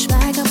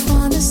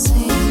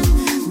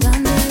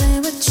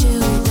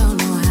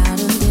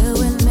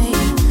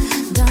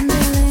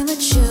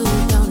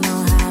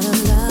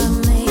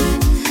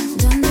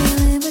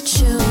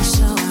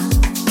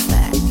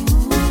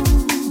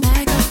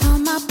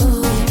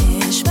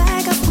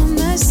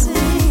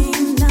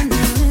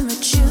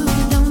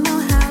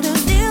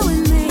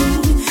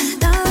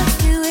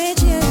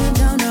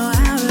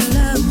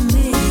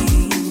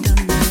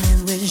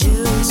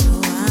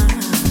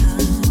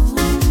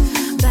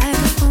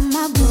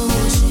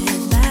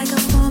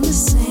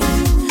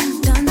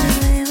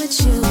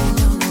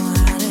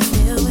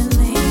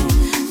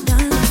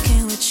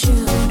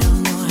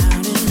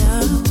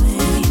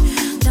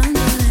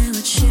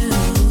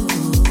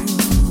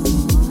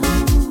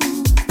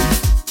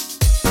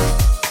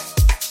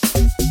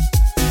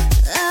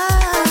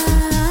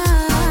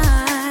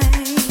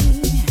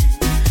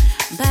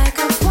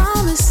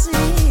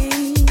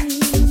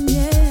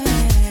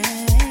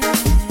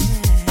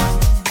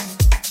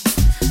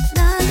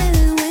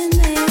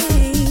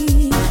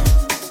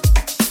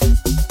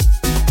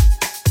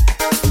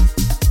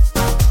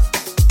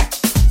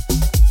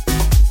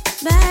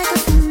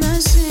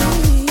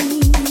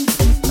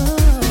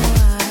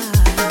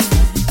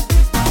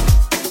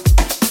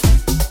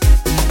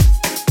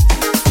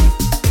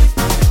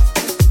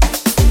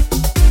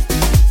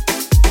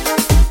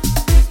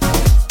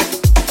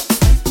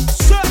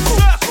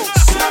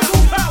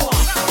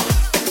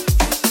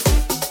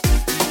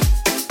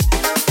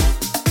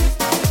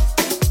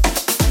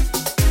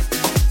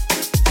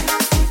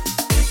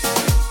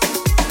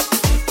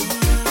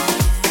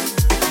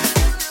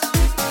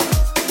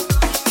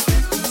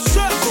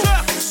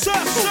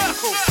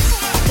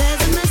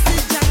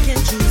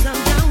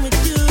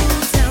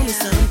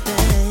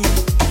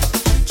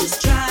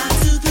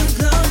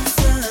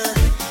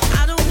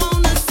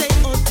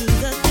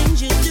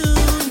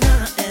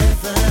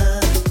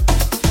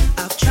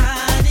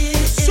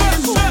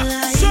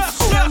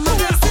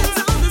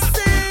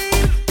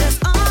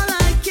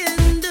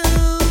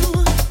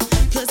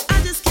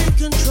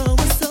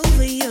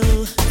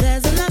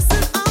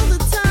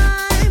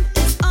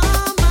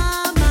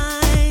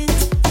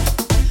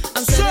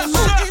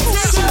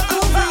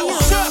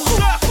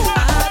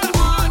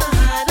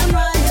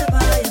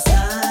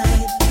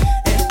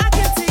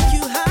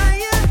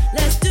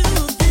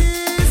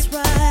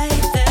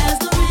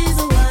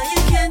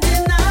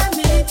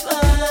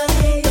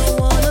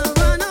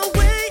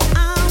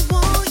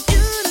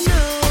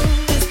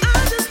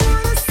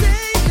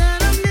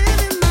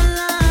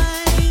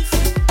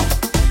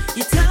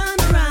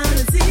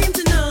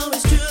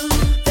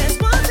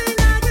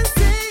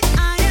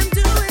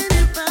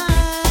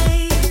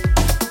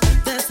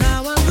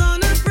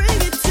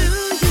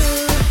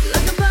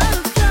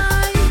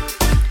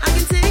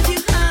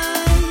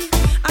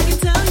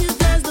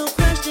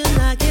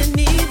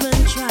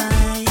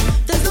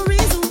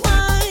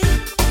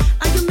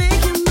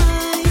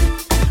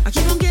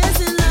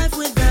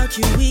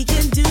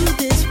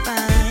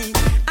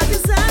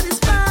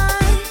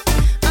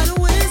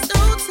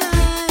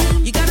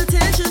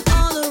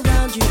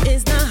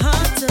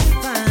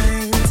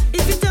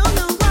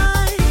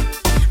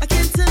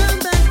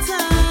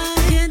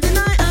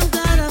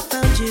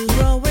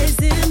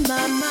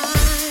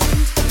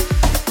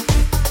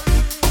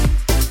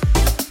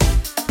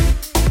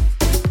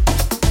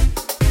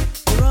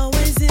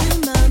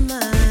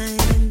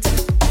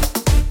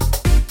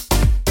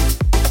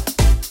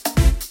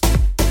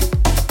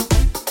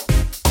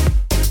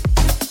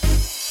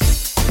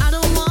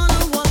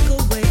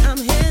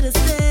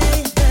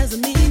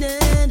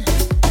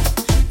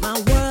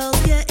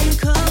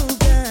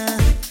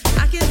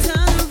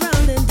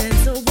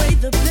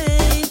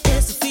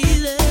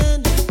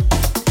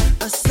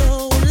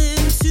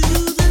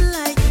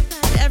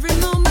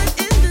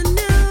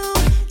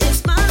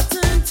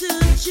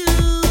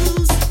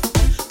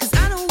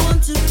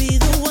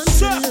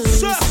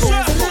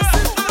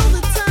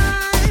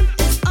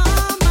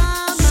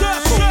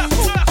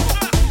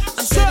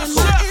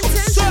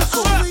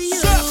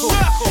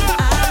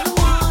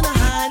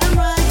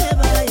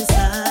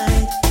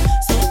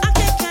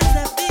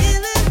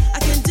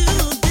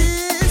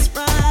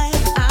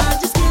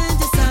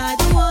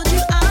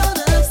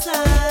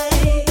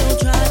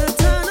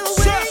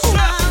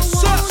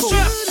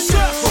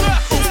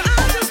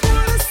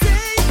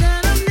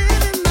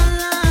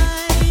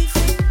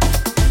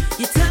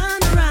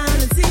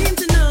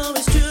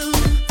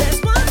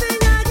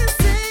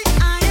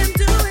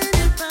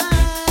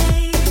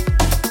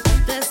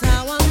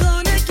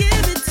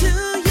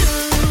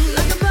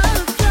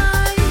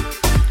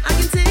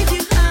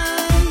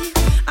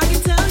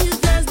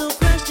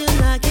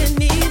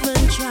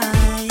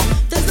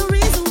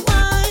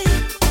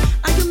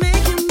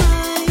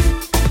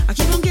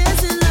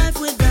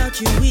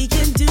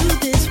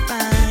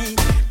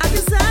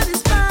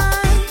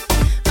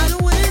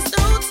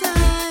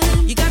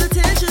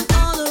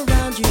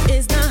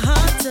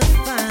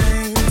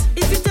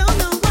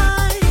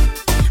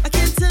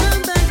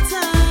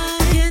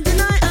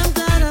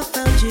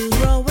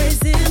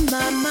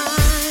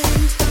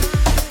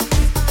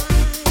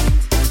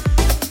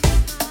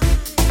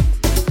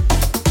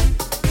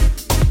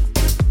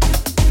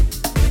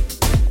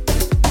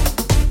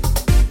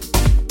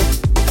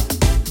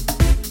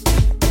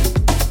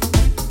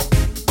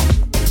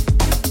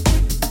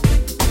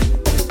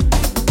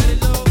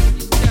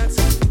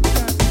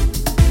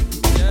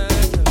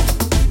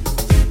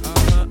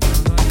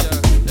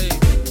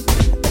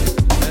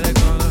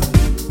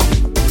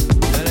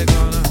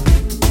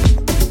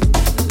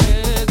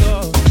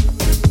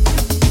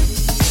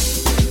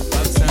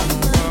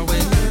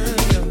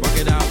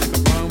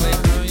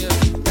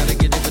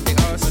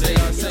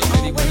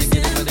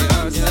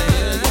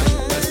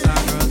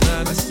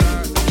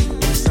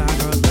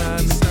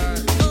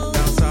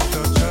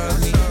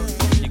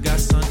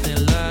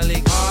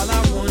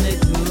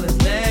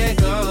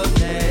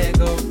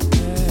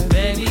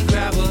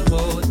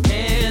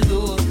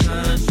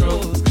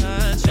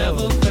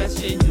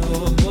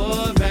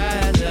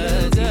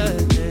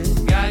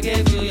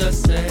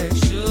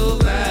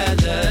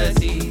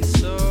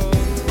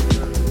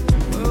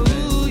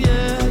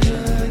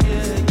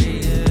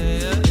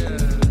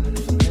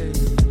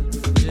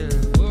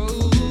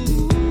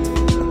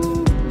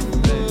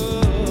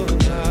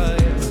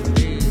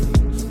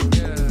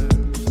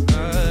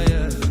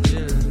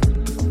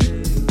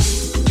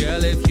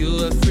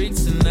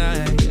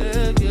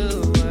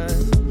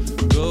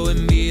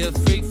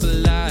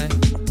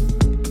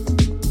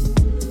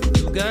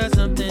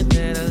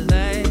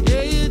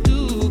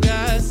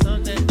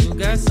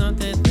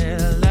 something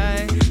that I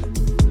like.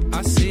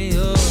 I see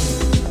you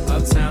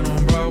uptown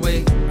on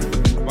Broadway.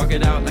 Walk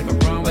it out like a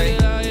runway.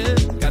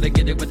 Gotta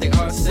get it what they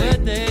all say.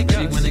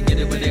 Baby, wanna get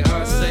it what they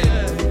all say.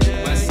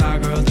 West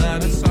side girls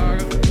love me.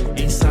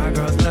 East side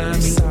girls love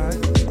me.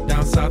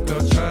 Down south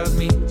girls trust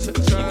me. You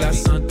got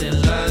something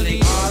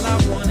lovely. All I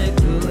wanna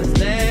do is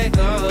let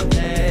go,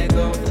 let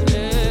go.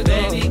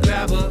 Baby,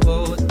 grab a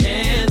hold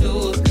and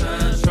lose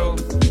control.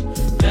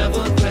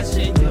 Never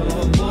question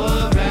your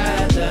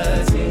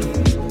morality.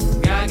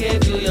 God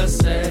gave you your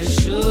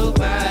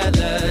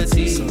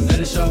sexuality. So let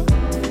it show.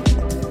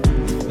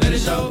 Let it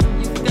show.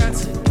 You got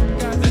to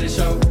let it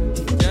show.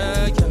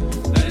 Yeah,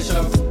 yeah. Let it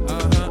show.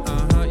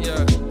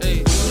 Yeah. Hey,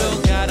 you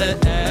don't gotta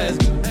ask.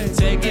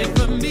 Take it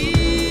from me.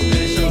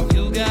 Let it show.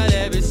 You got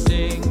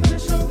everything.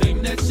 Thing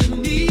that you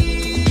need.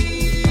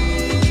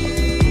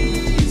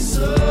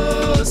 So.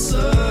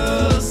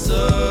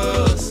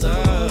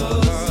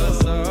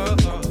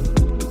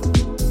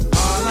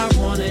 All I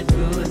wanna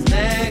do is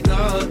let go.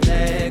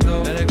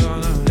 Let it go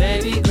now.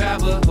 Baby,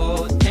 grab a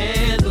hold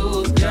and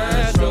lose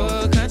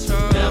control.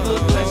 Never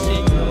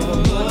question your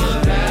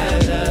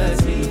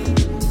morality.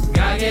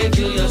 God gave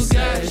you your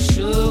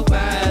sexuality.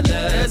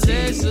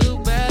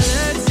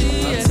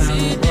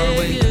 Uptown on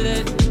Broadway.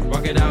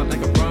 Walk it out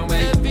like a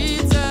runway.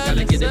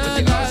 Gotta get it what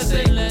they all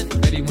say.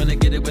 Baby, wanna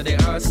get it what they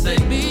all say.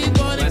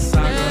 West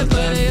side girls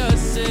love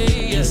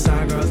me. East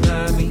side girls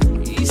love me.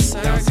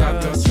 Down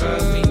south girls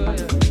trust me.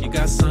 You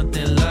got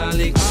something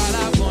lovely. All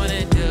I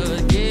wanna do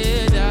is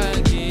get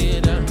up.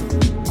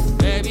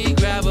 Baby,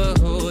 grab a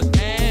hold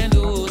and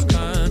lose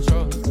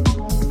control.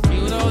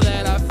 You know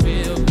that I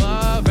feel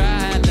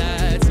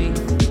morality.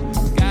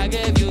 God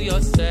gave you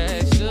your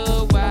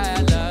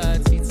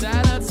sexuality.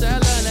 Tell her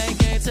they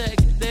can't take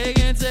it. They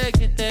can't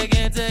take it. They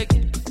can't take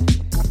it.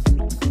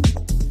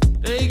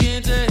 They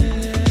can't take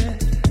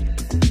it.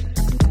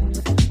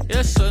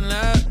 You're so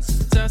nice.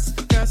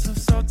 Just got some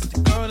salt to the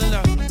golden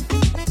up.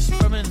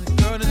 Rubbing the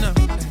golden up.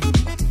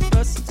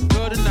 Bust the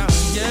golden up.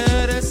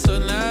 Yeah, that's so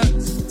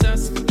nice.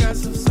 Just got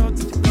some salt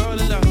to the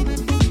golden up.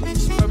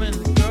 Rubbing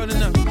the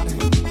golden up.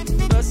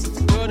 Bust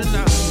the golden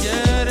up.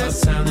 Yeah,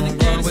 that's uptown on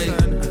Broadway.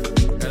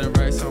 Gotta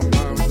write some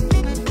more.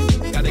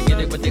 Gotta get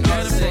it what they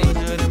all say.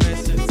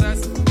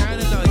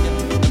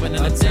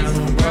 Uptown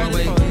on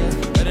Broadway.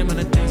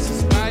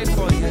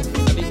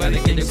 Everybody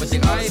get it what they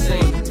all say.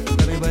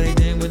 Everybody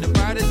did when the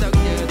body's out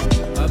here.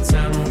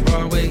 Uptown on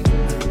Broadway.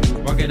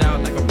 Walk it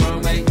out like a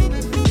runway.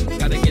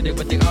 Gotta get it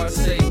what they all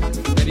say.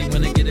 Baby,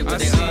 wanna get it what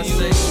they all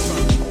say.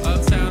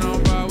 Uptown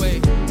on Broadway.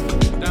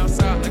 Down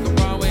south like a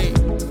runway.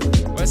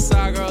 West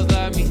side girls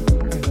love me.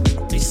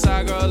 East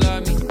side girls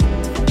love me.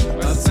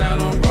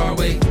 Uptown on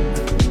Broadway.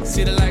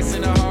 See the lights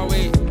in the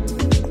hallway.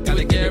 Got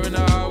the gear in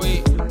the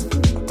hallway.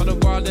 On the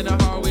wall in the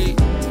hallway.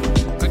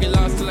 I get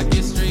lost till I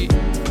get straight.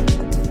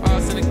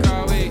 Us in the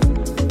car way.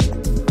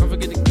 Don't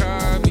forget to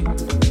call me.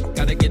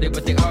 Gotta get it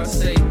what they all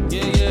say.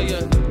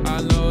 Yeah.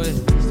 I know it.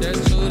 That's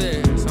true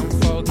there. Some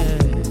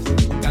focus.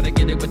 Gotta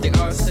get it what they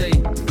all say.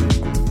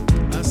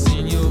 I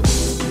seen you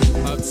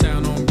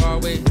uptown on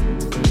Broadway.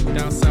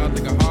 Down south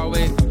like a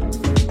hallway.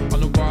 On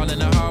the wall in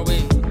the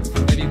hallway.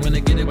 Baby, wanna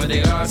get it what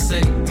they all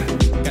say.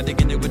 Gotta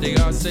get it what they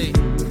all say.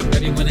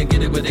 Baby, wanna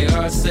get it what they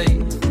all say.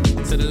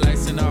 To the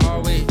lights in the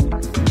hallway.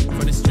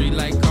 For the street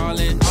light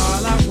calling.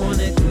 All I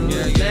wanna do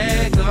is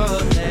let go.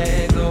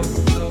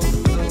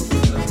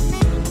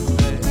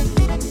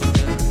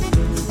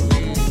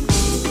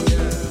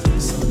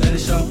 So let it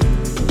show.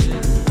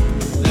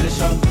 Let it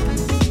show.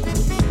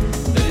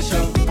 Let it show. Let it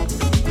show.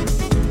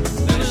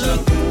 Let it show. Let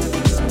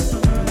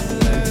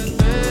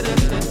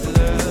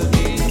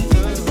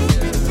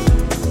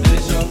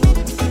it show.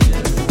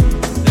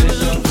 Let it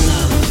show.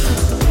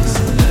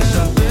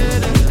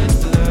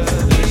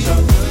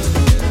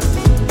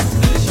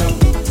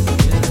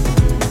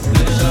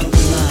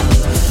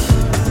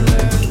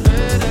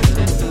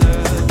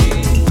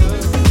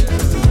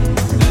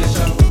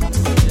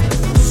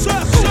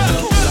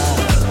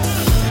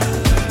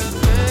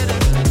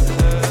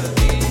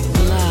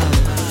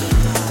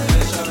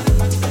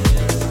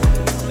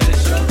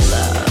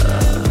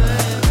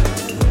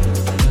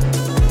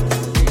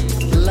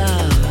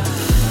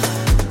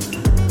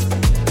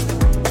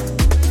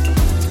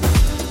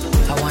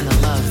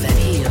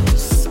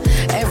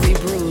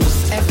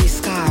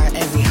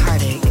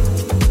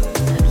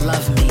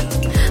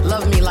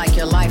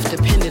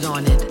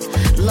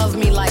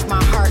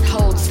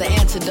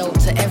 antidote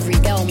to every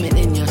ailment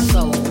in your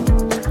soul.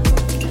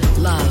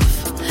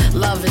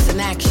 Love is an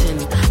action,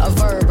 a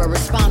verb, a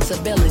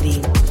responsibility.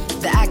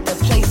 The act of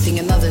placing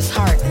another's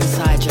heart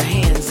inside your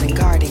hands and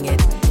guarding it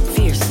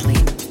fiercely.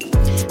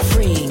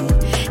 Freeing,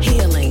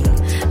 healing,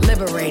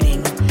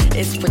 liberating.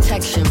 It's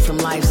protection from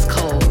life's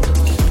cold.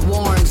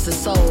 Warms the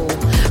soul,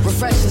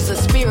 refreshes the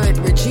spirit,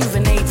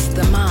 rejuvenates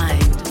the mind.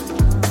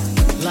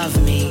 Love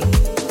me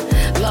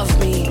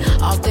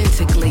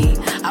authentically.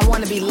 I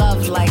want to be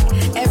loved like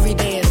every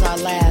day is our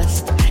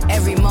last,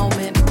 every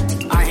moment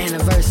our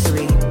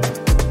anniversary,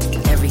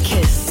 every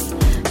kiss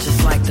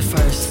just like the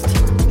first.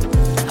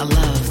 A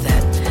love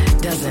that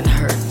doesn't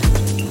hurt.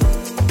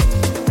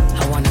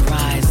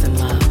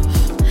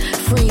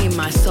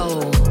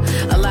 soul,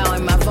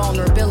 allowing my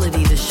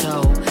vulnerability to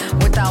show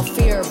without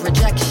fear of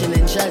rejection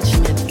and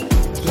judgment.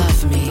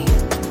 Love me.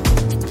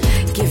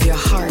 Give your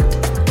heart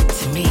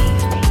to me.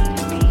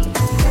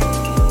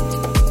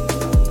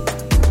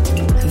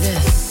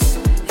 This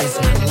is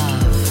my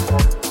love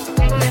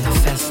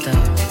manifesto.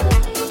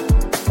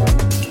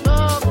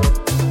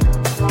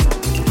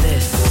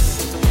 This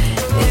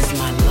is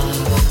my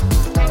love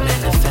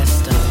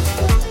manifesto.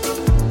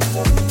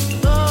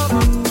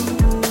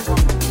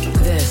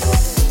 This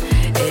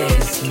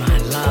is my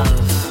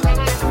love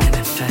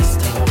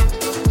manifesto.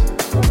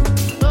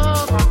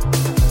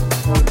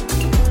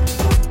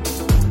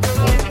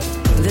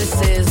 This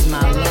is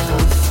my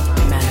love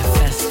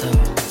manifesto.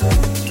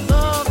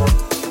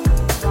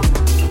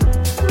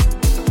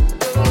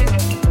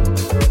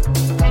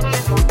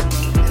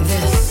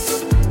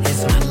 This is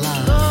my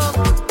love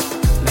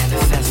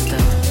manifesto.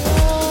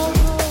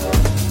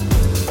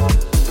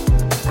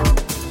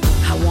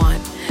 I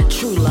want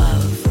true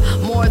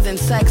love. More than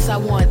sex, I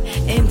want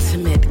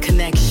intimate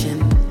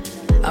connection.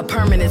 A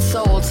permanent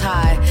soul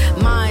tie,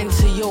 mine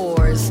to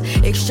yours.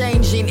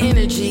 Exchanging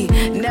energy,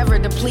 never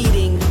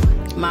depleting.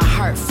 My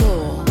heart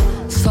full,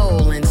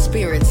 soul and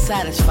spirit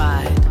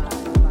satisfied.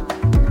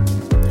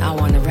 I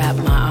want to wrap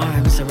my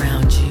arms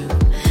around you.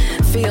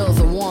 Feel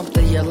the warmth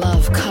of your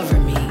love cover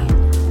me.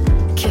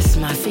 Kiss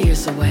my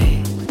fears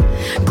away.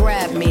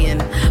 Grab me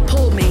and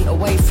pull me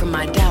away from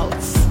my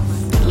doubts.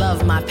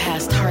 Love my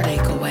past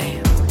heartache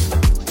away.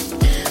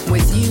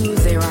 With you,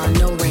 there are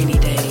no rainy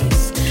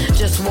days.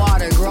 Just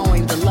water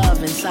growing the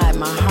love inside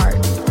my heart.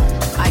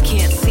 I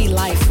can't see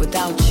life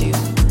without you.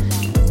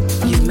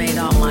 You've made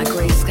all my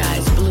gray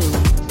skies blue,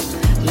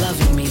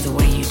 loving me the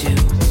way you do.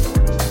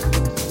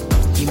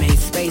 You made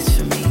space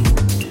for me,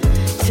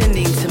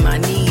 tending to my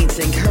needs,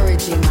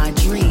 encouraging my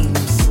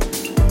dreams.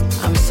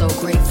 I'm so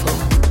grateful.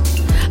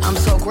 I'm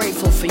so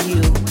grateful for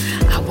you.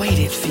 I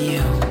waited for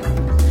you,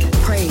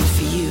 prayed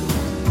for you.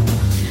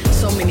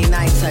 So many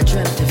nights I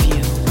dreamt of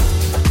you.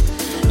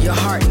 Your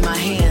heart in my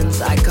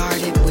hands, I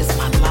guarded with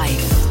my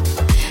life.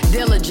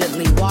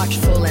 Diligently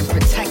watchful and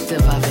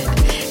protective of it.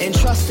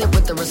 Entrusted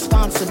with the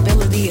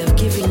responsibility of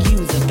giving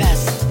you the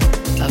best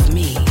of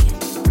me.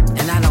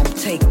 And I don't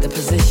take the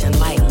position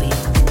lightly.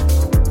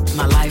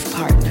 My life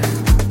partner,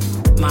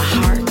 my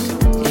heart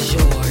is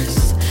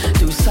yours.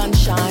 Through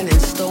sunshine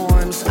and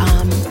storms,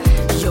 I'm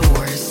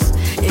yours.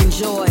 In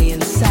joy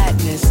and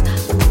sadness,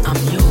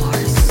 I'm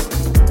yours.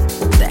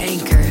 The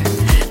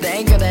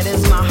anchor that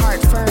is my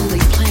heart firmly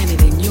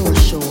planted in your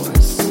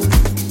shores.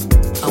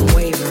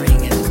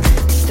 Unwavering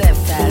and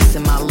steadfast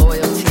in my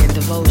loyalty and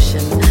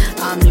devotion,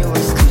 I'm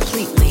yours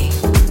completely.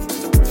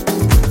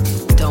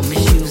 Don't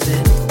misuse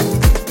it.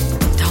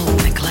 Don't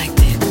neglect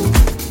it.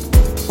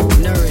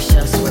 Nourish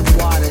us with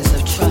waters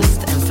of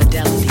trust and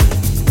fidelity.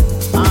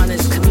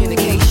 Honest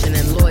communication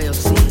and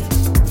loyalty.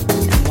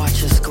 And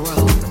watch us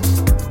grow,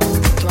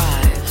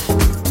 thrive,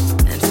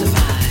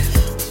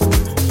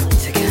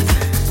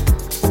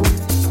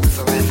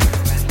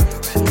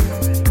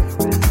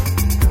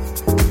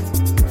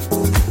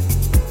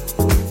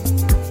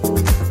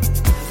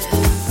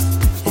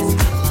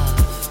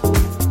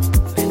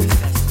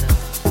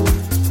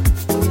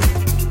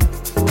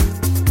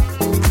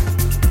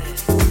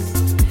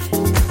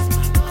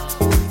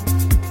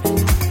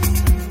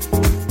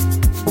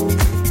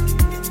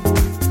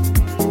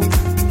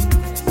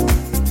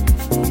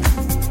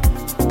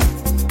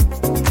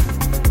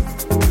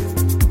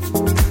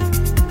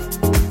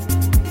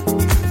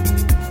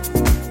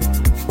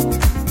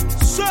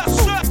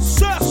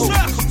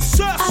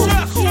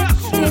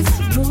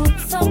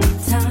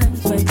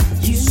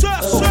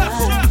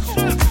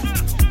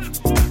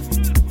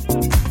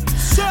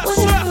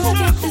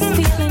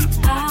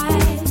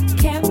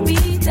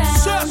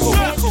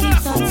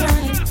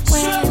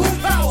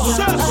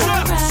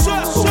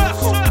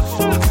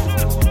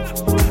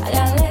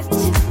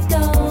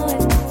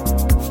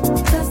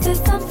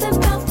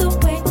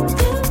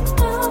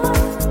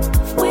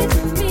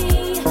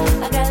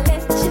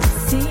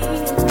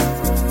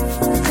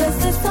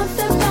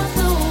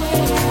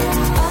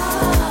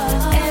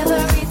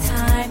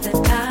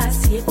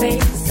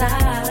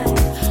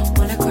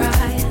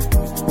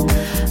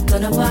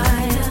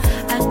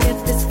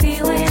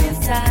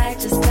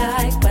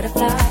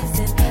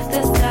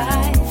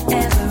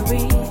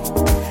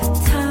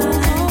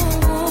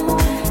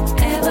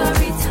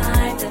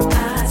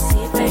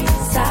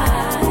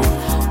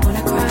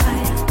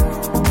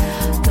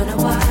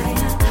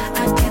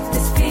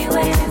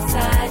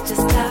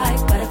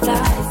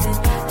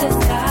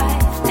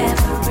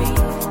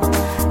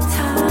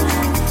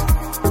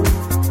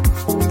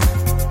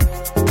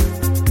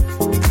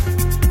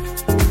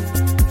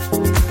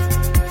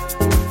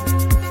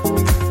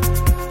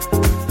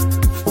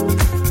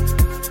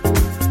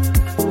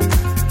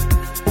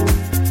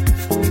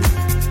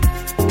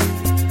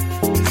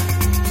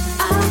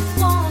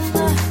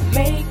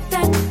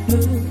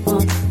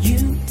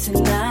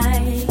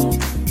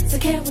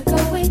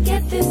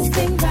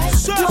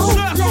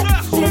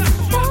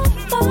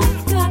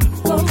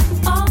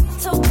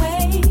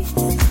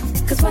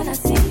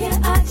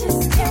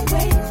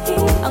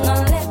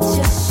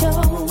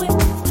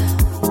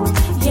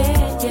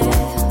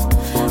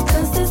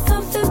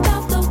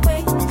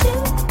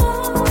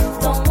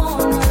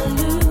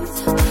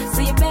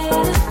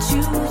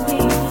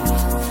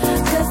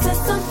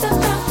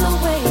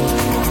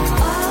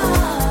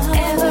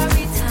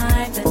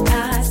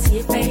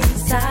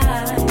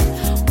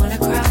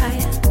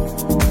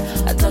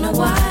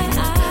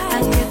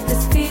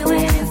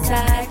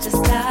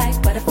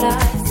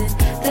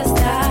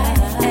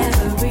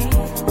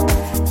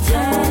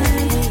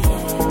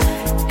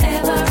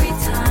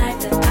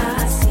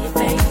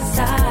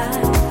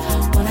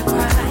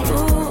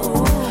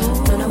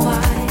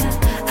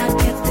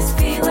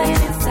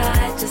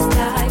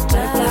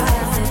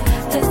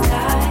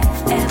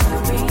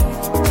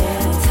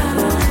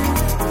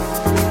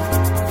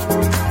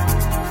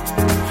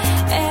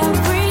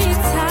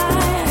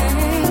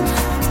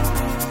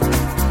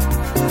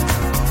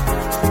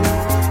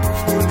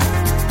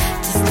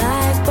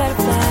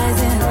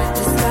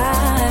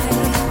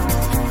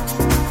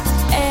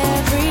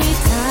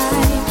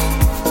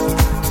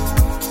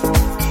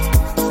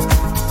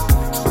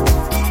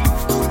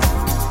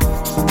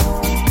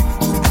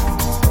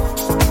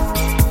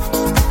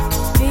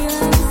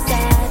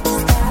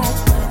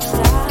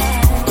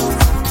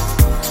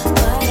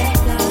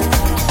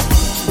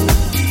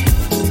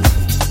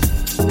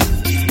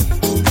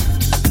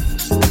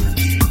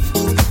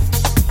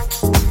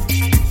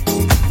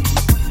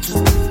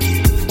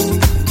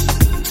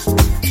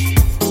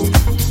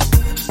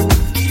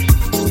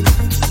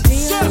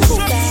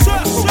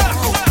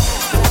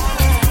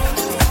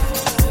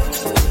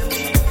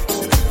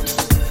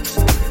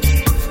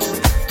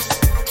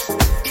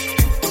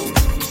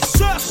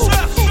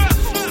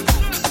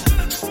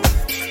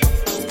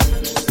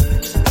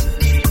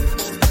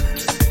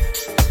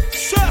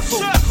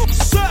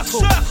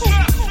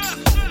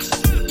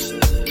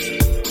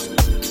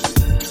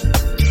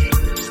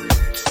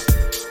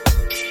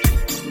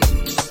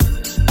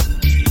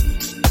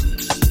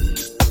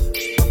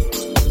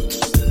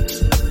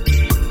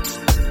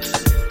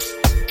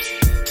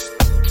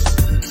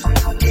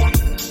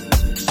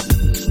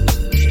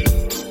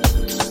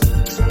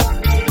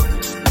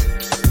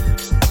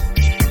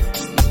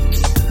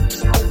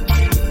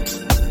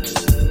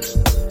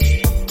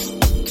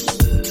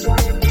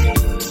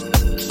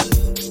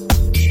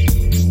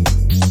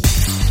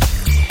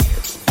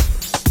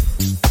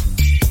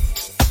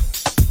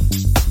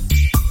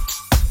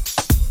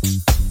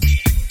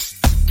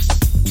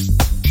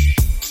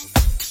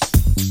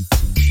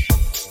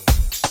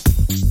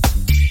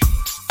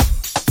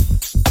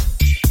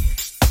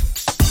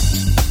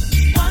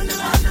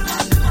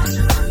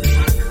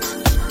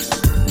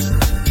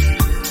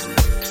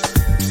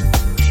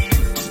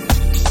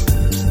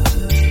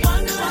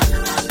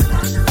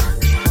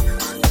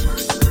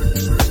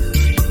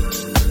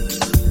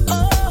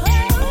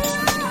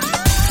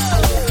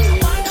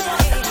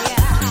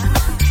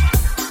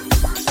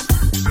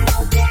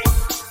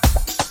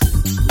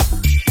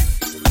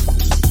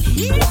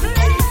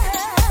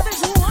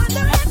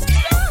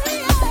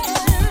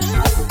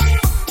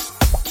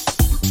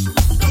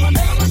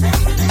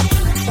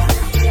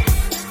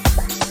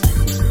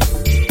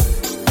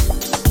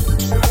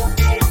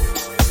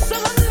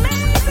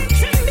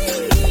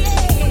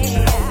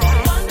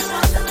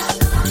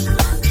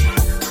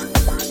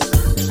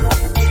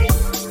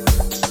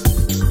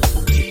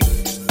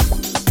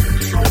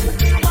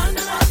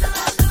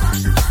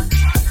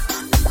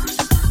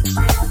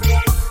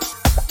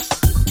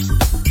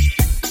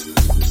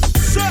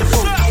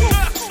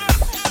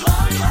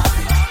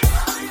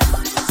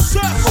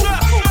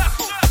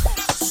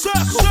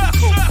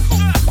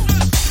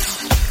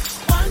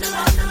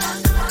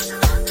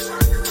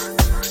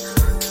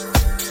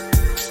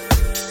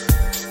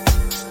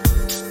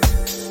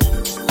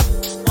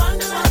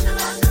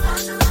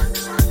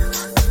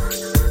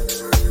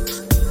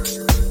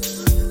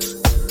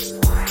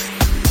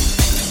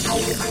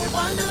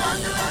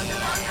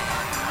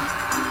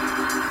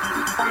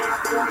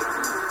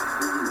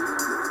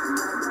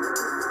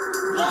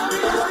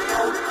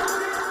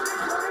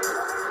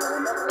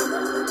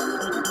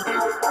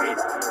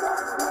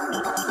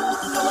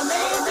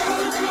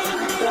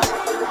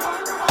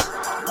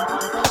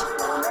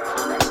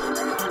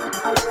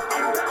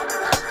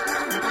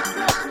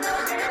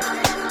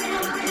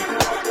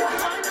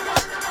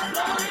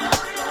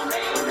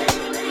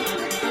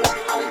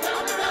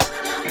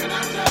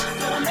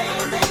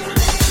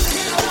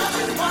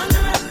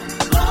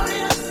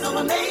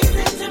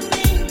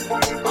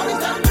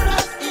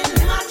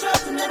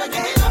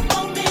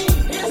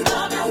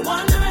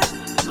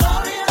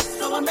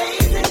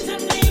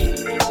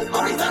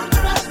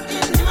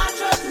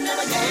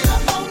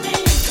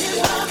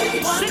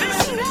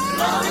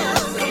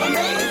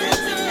 Amazing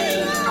to me.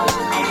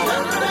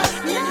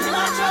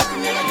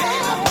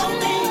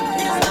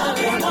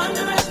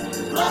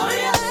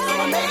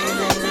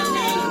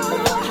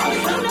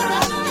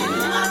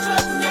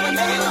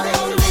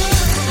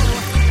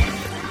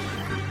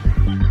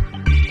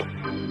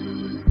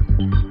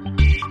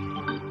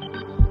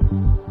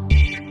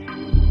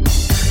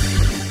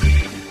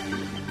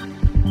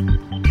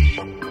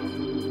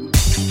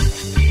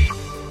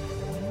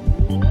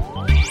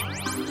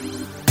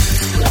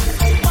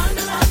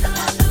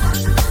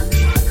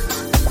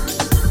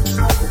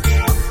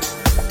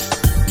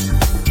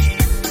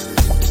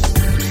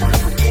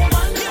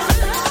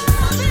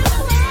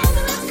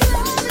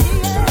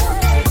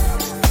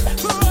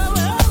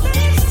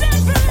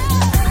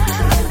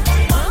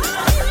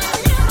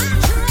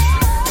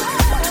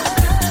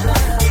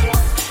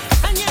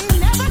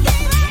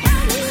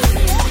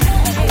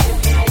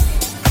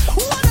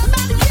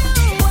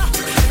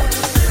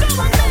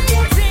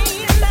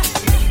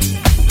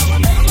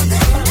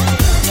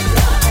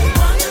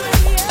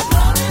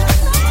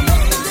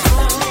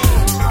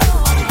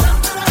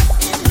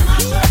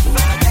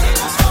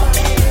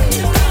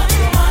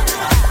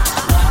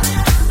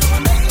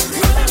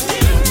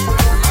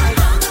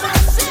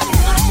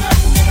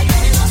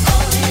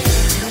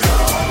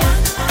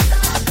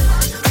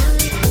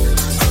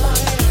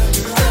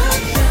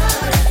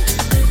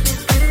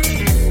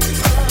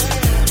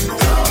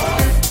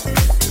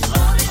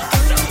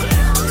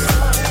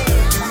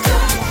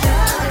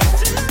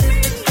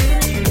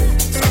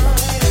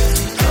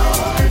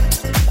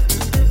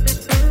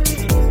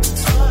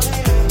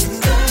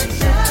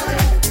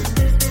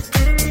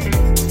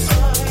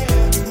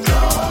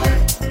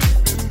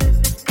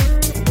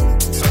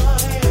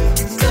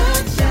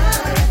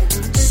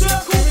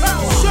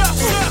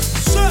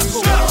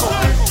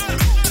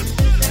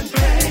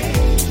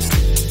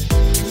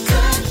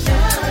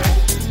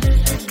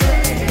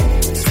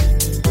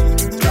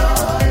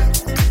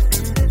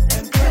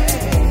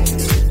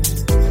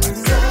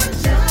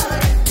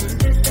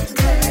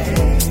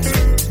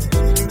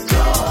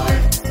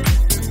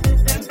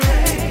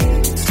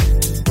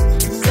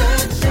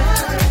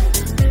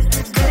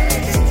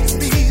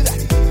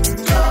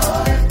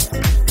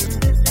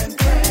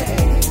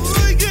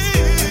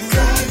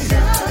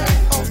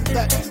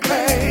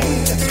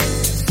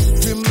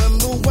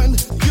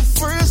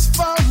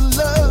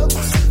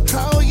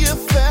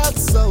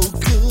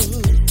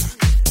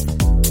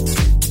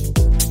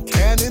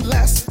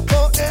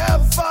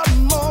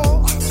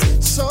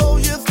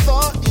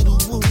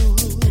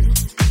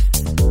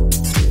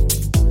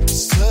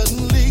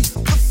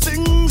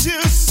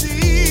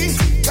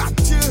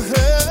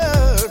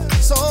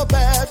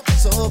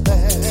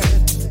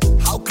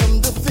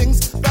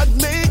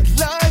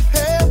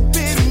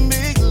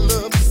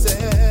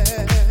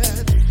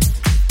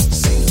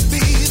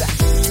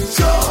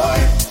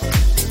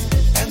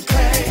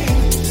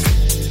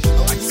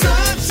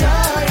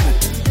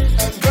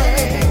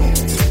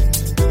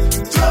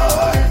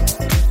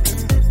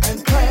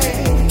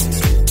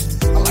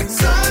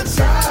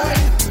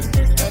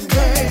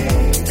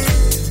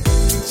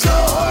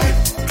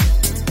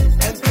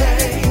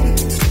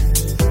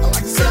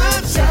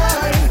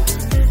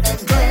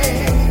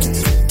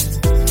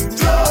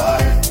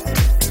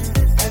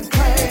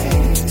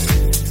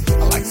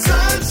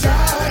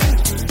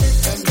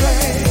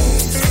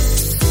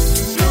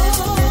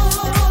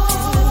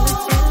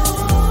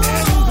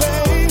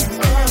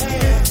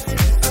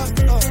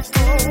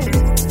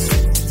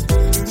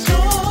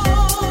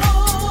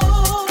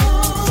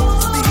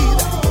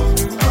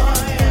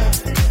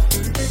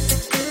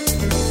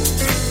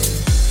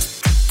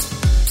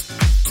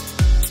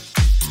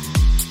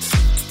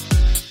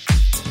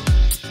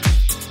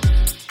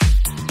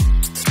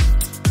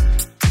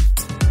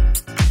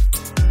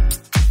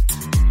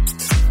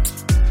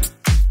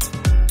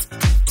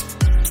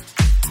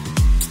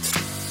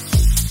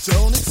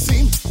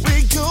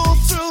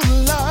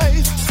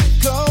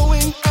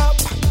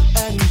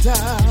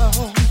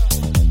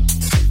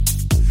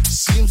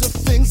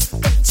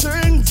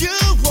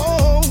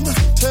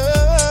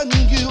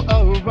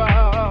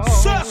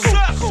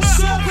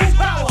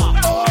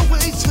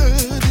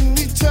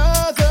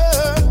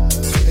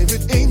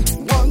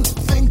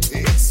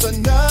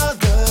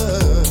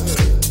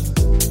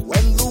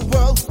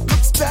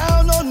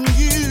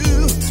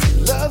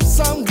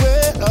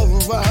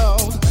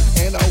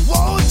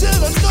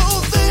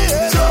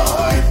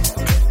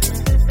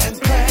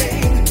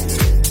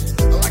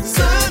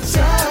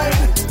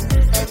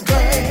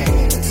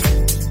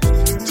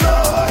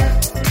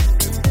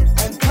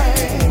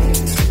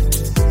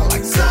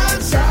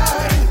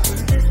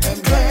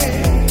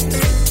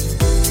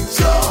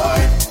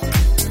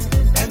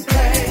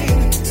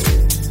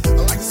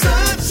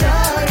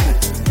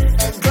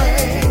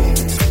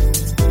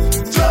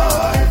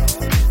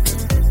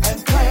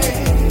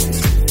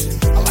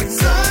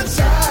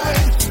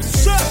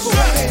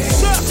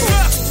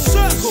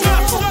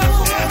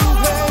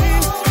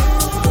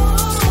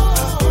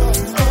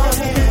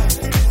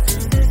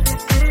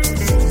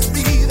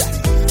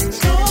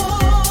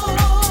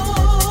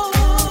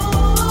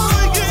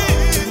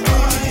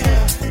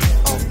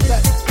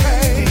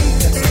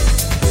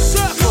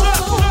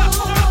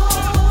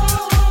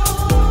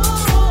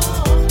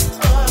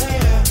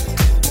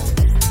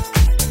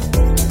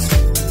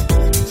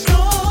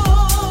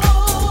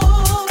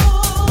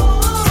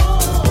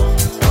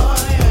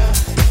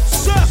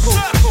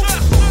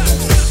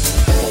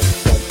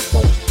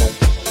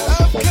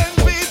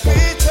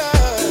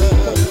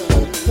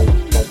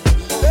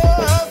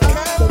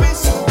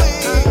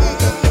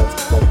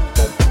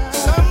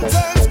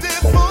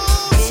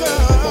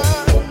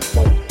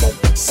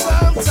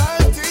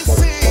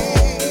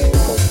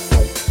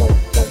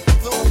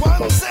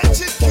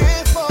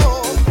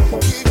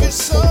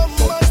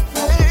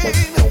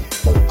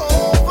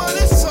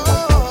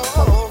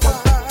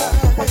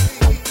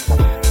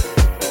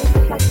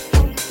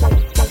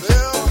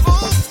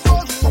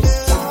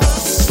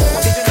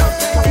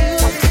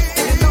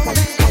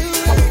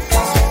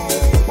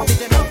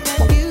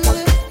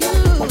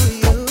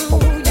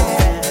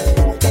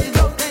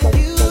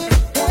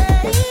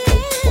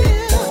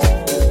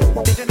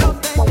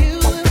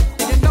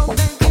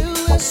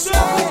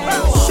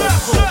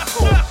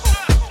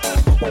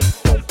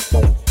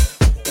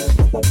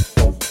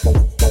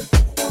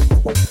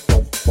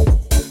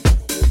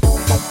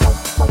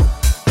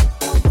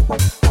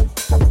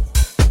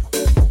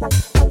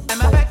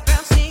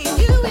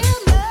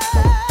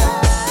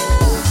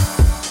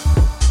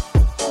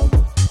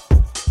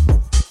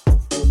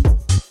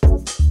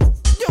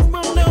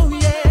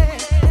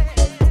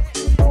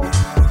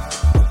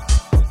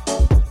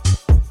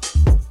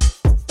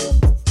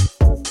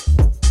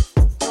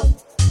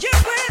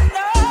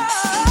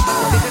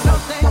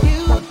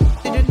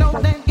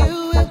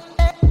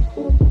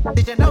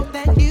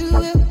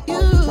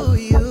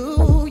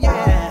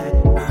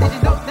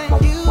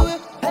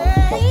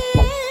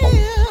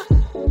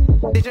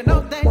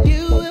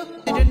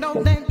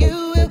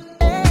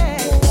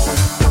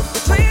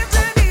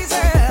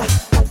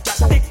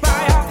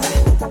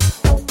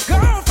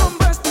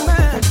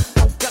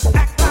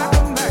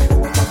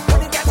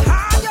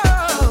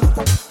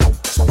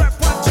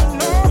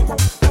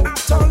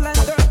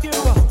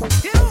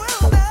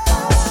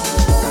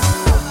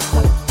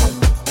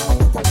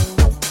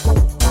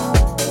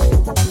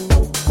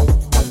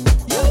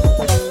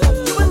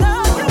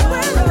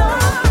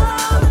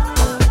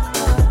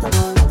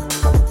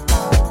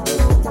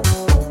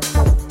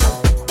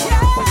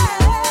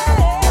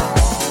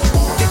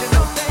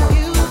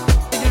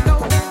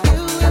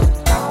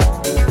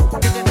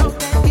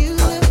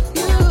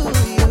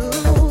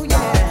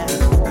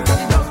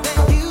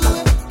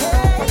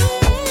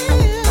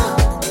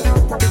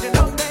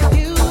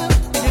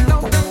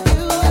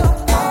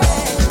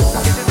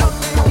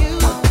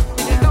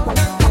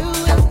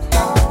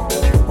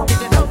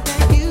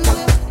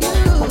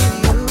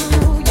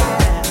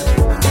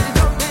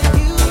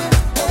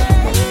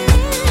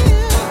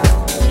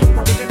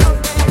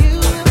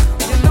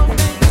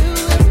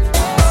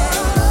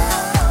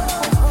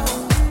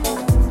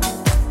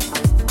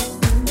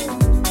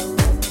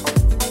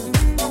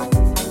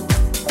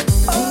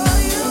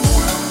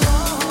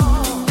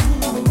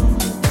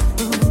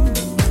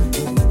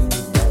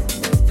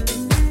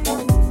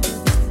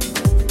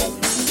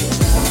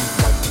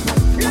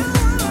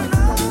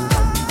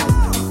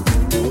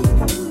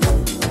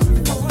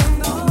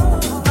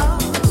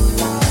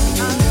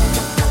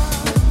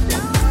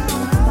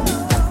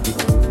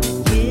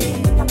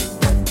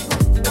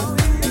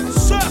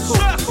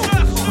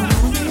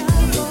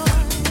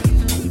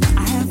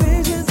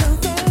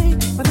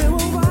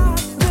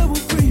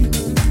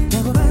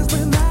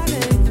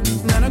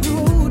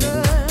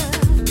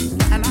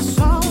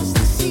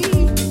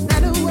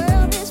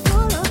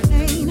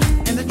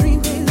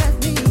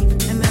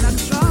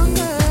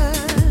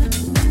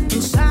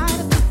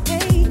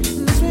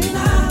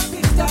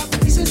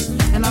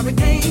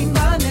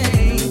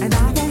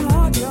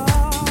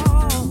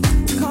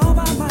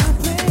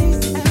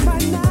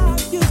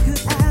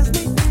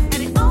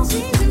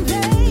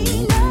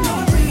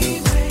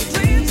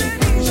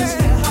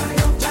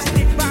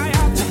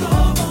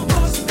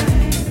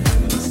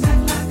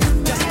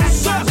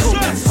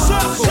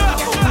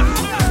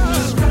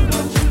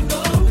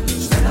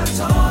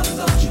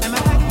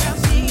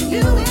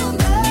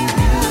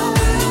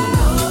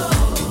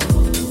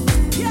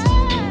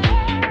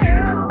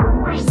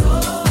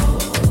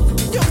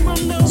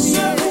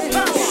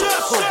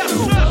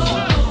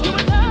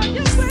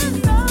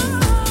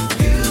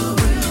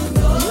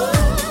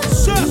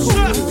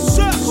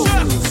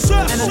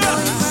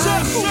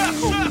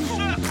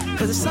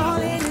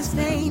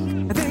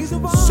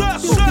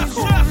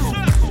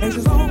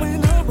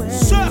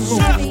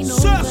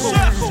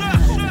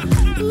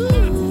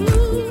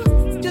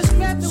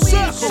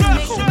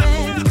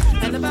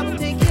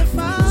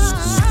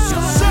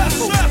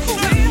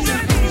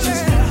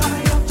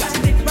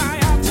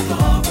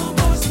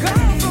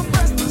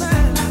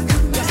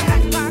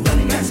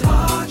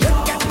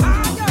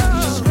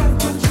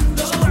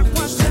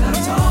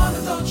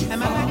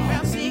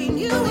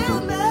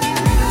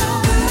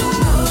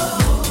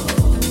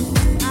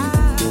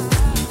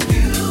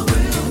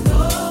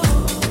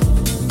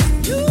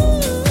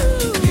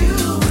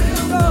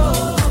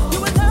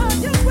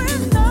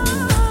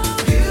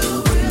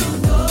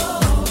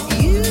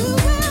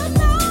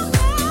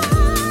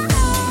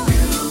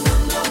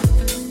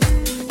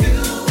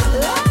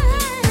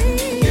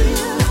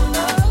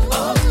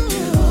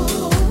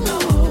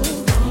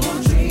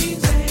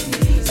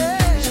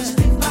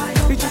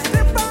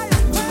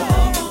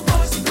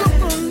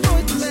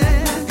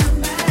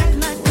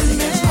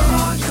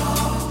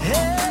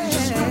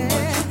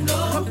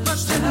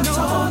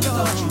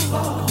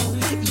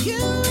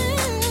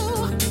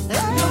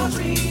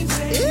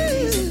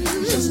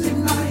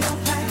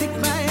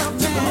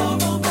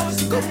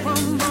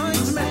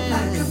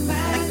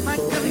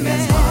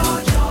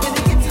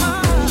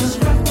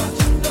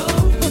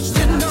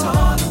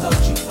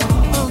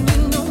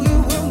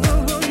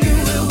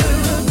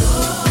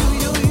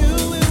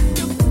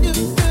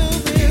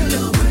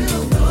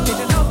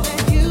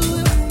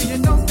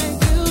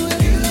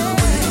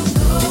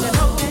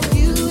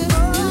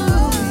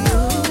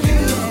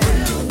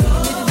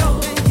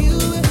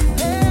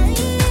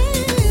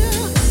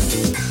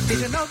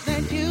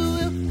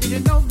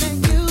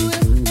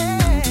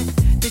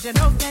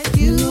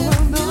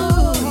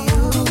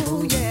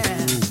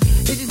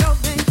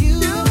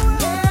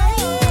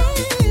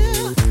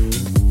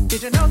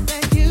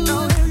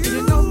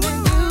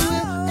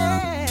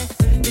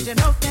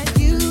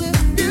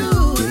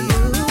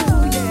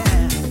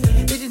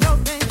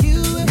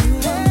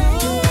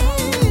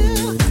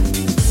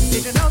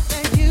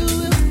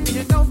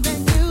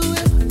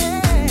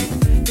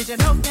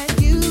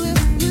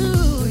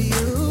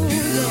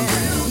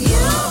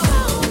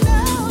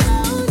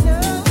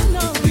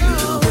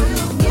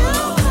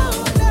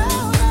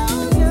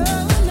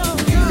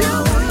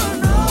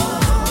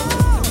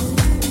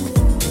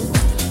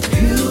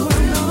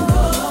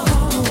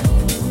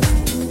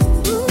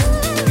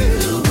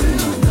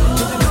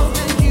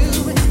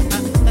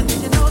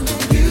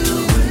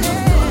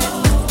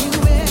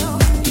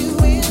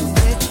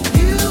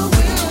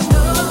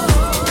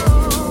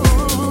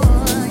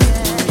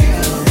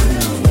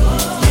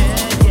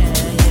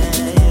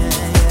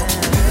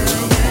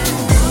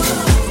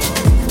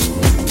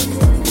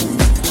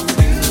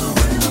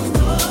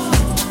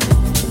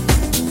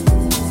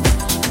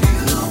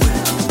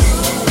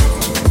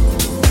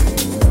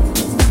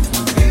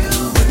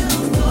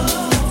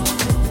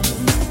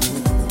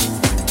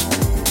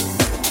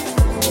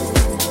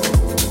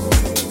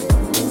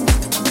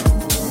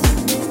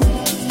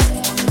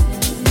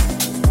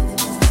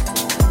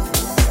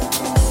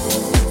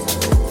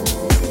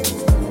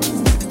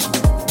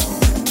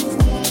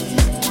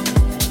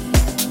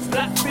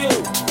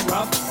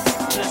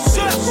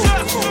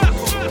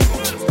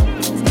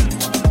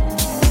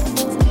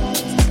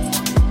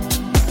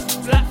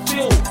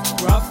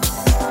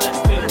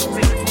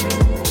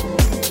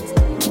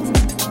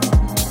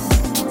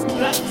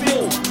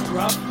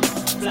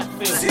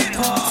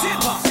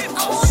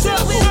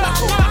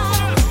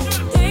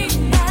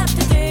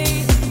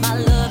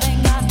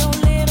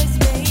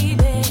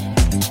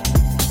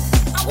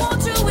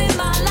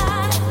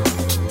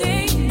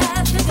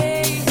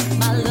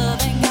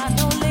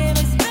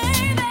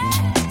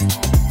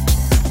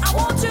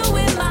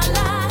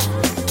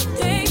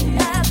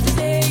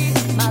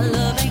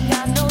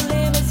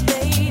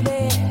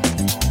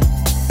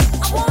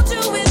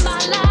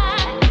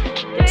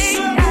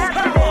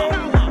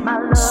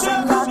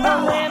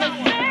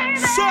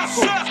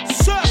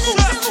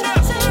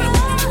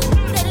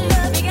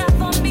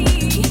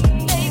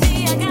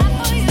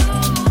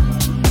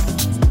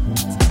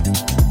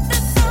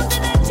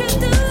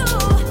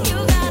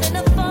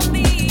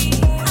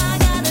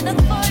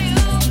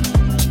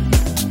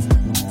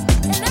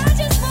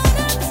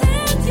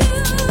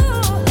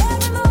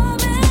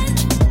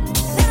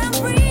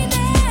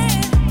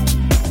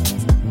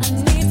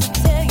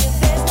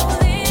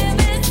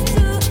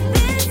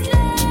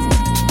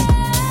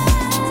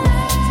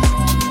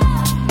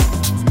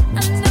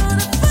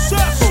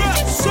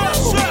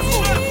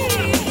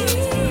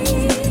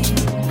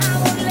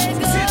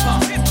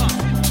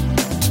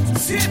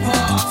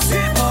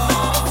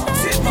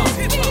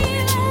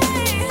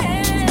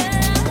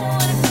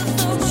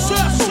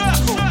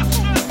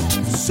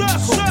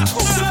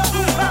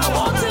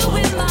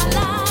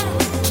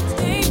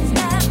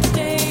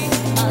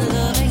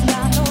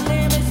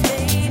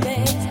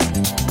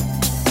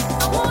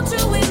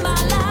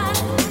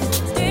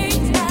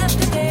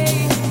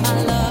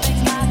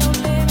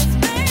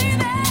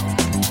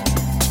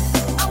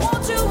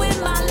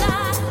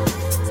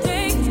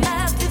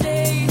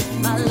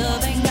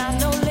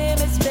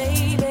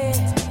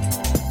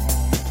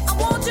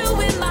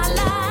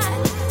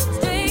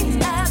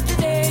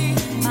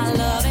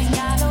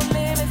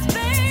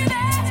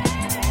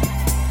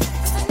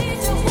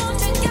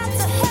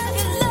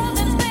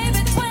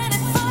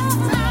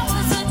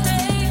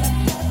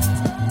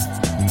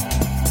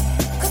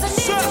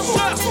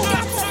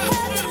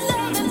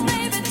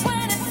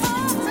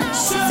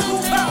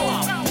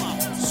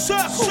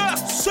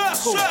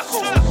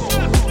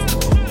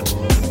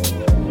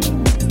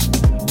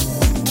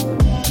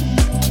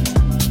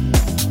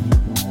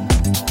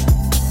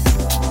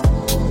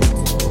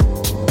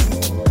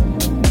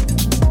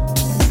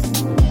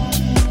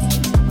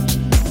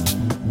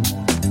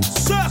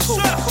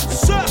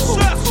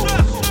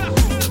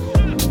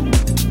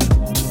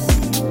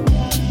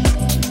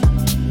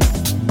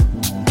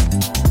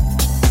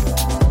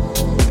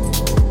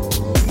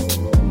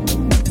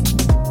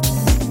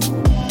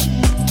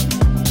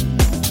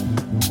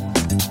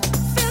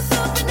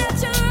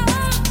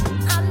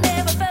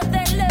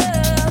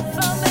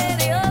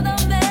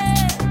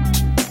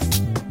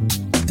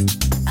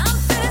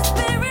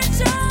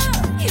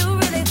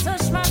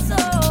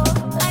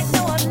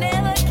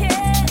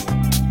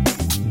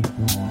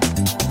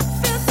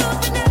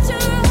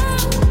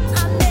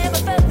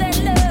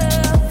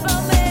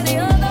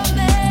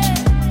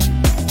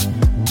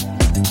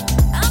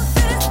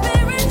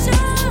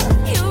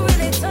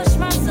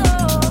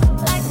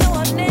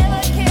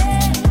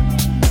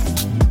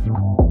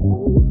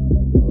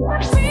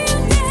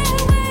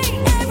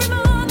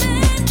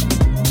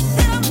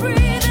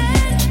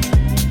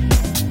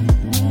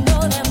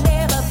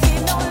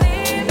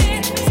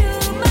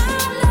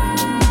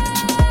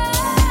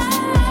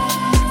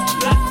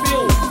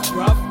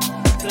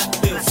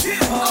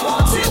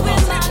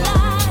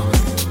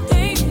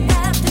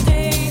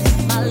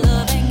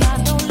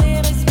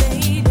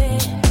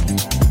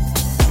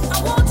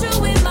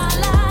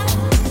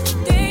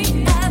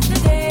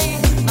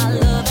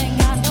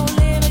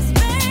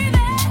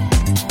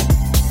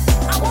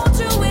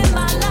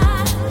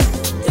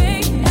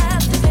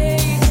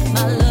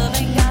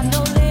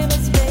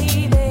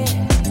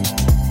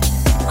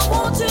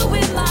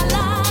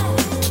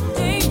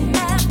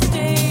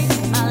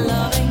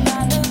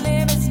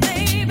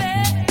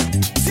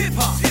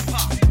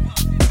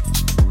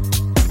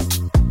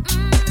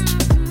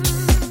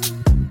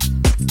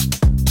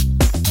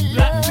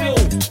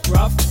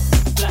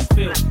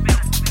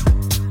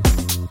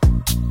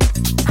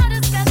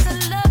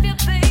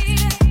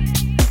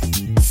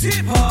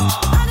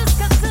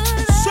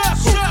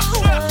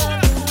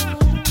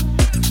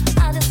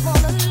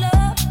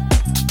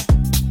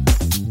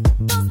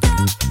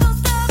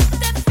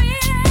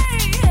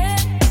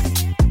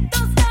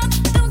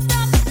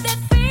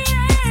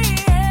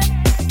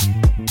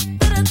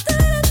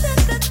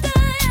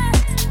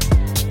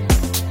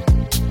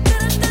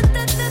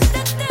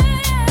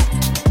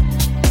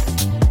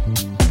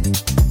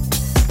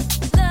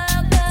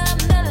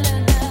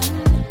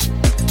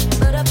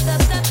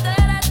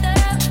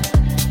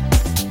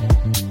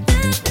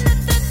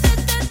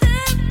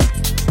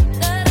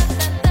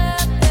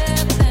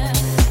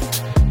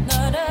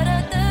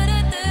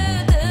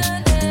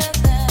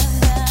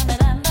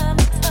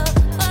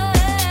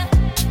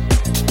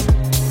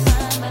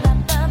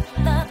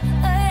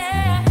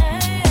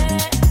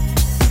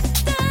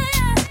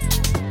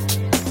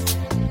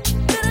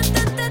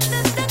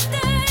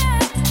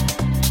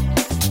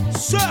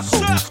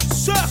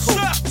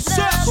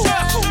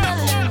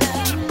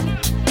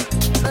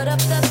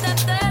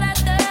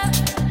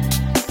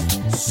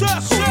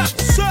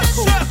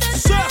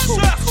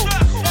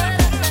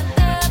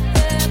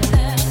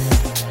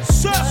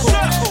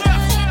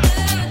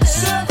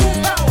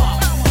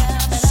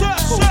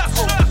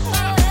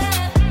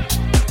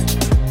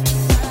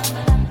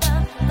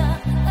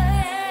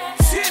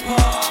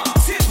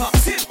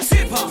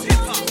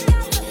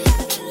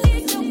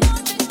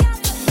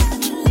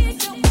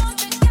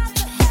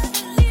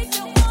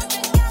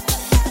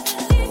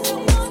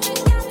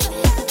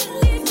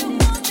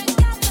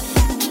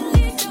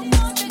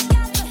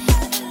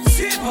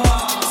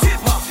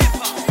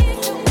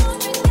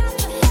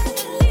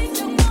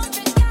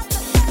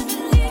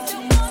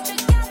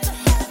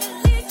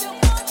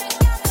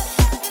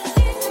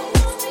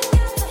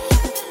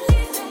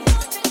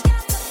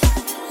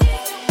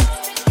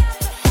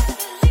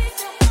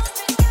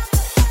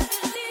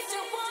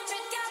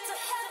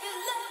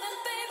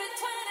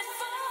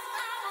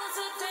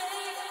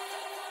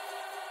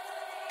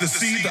 The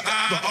C, the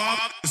I, the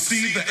R, the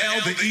C, the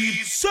L, the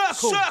E.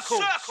 Circle.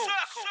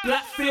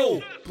 Black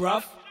Phil,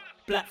 bruv.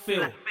 Black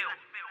Phil.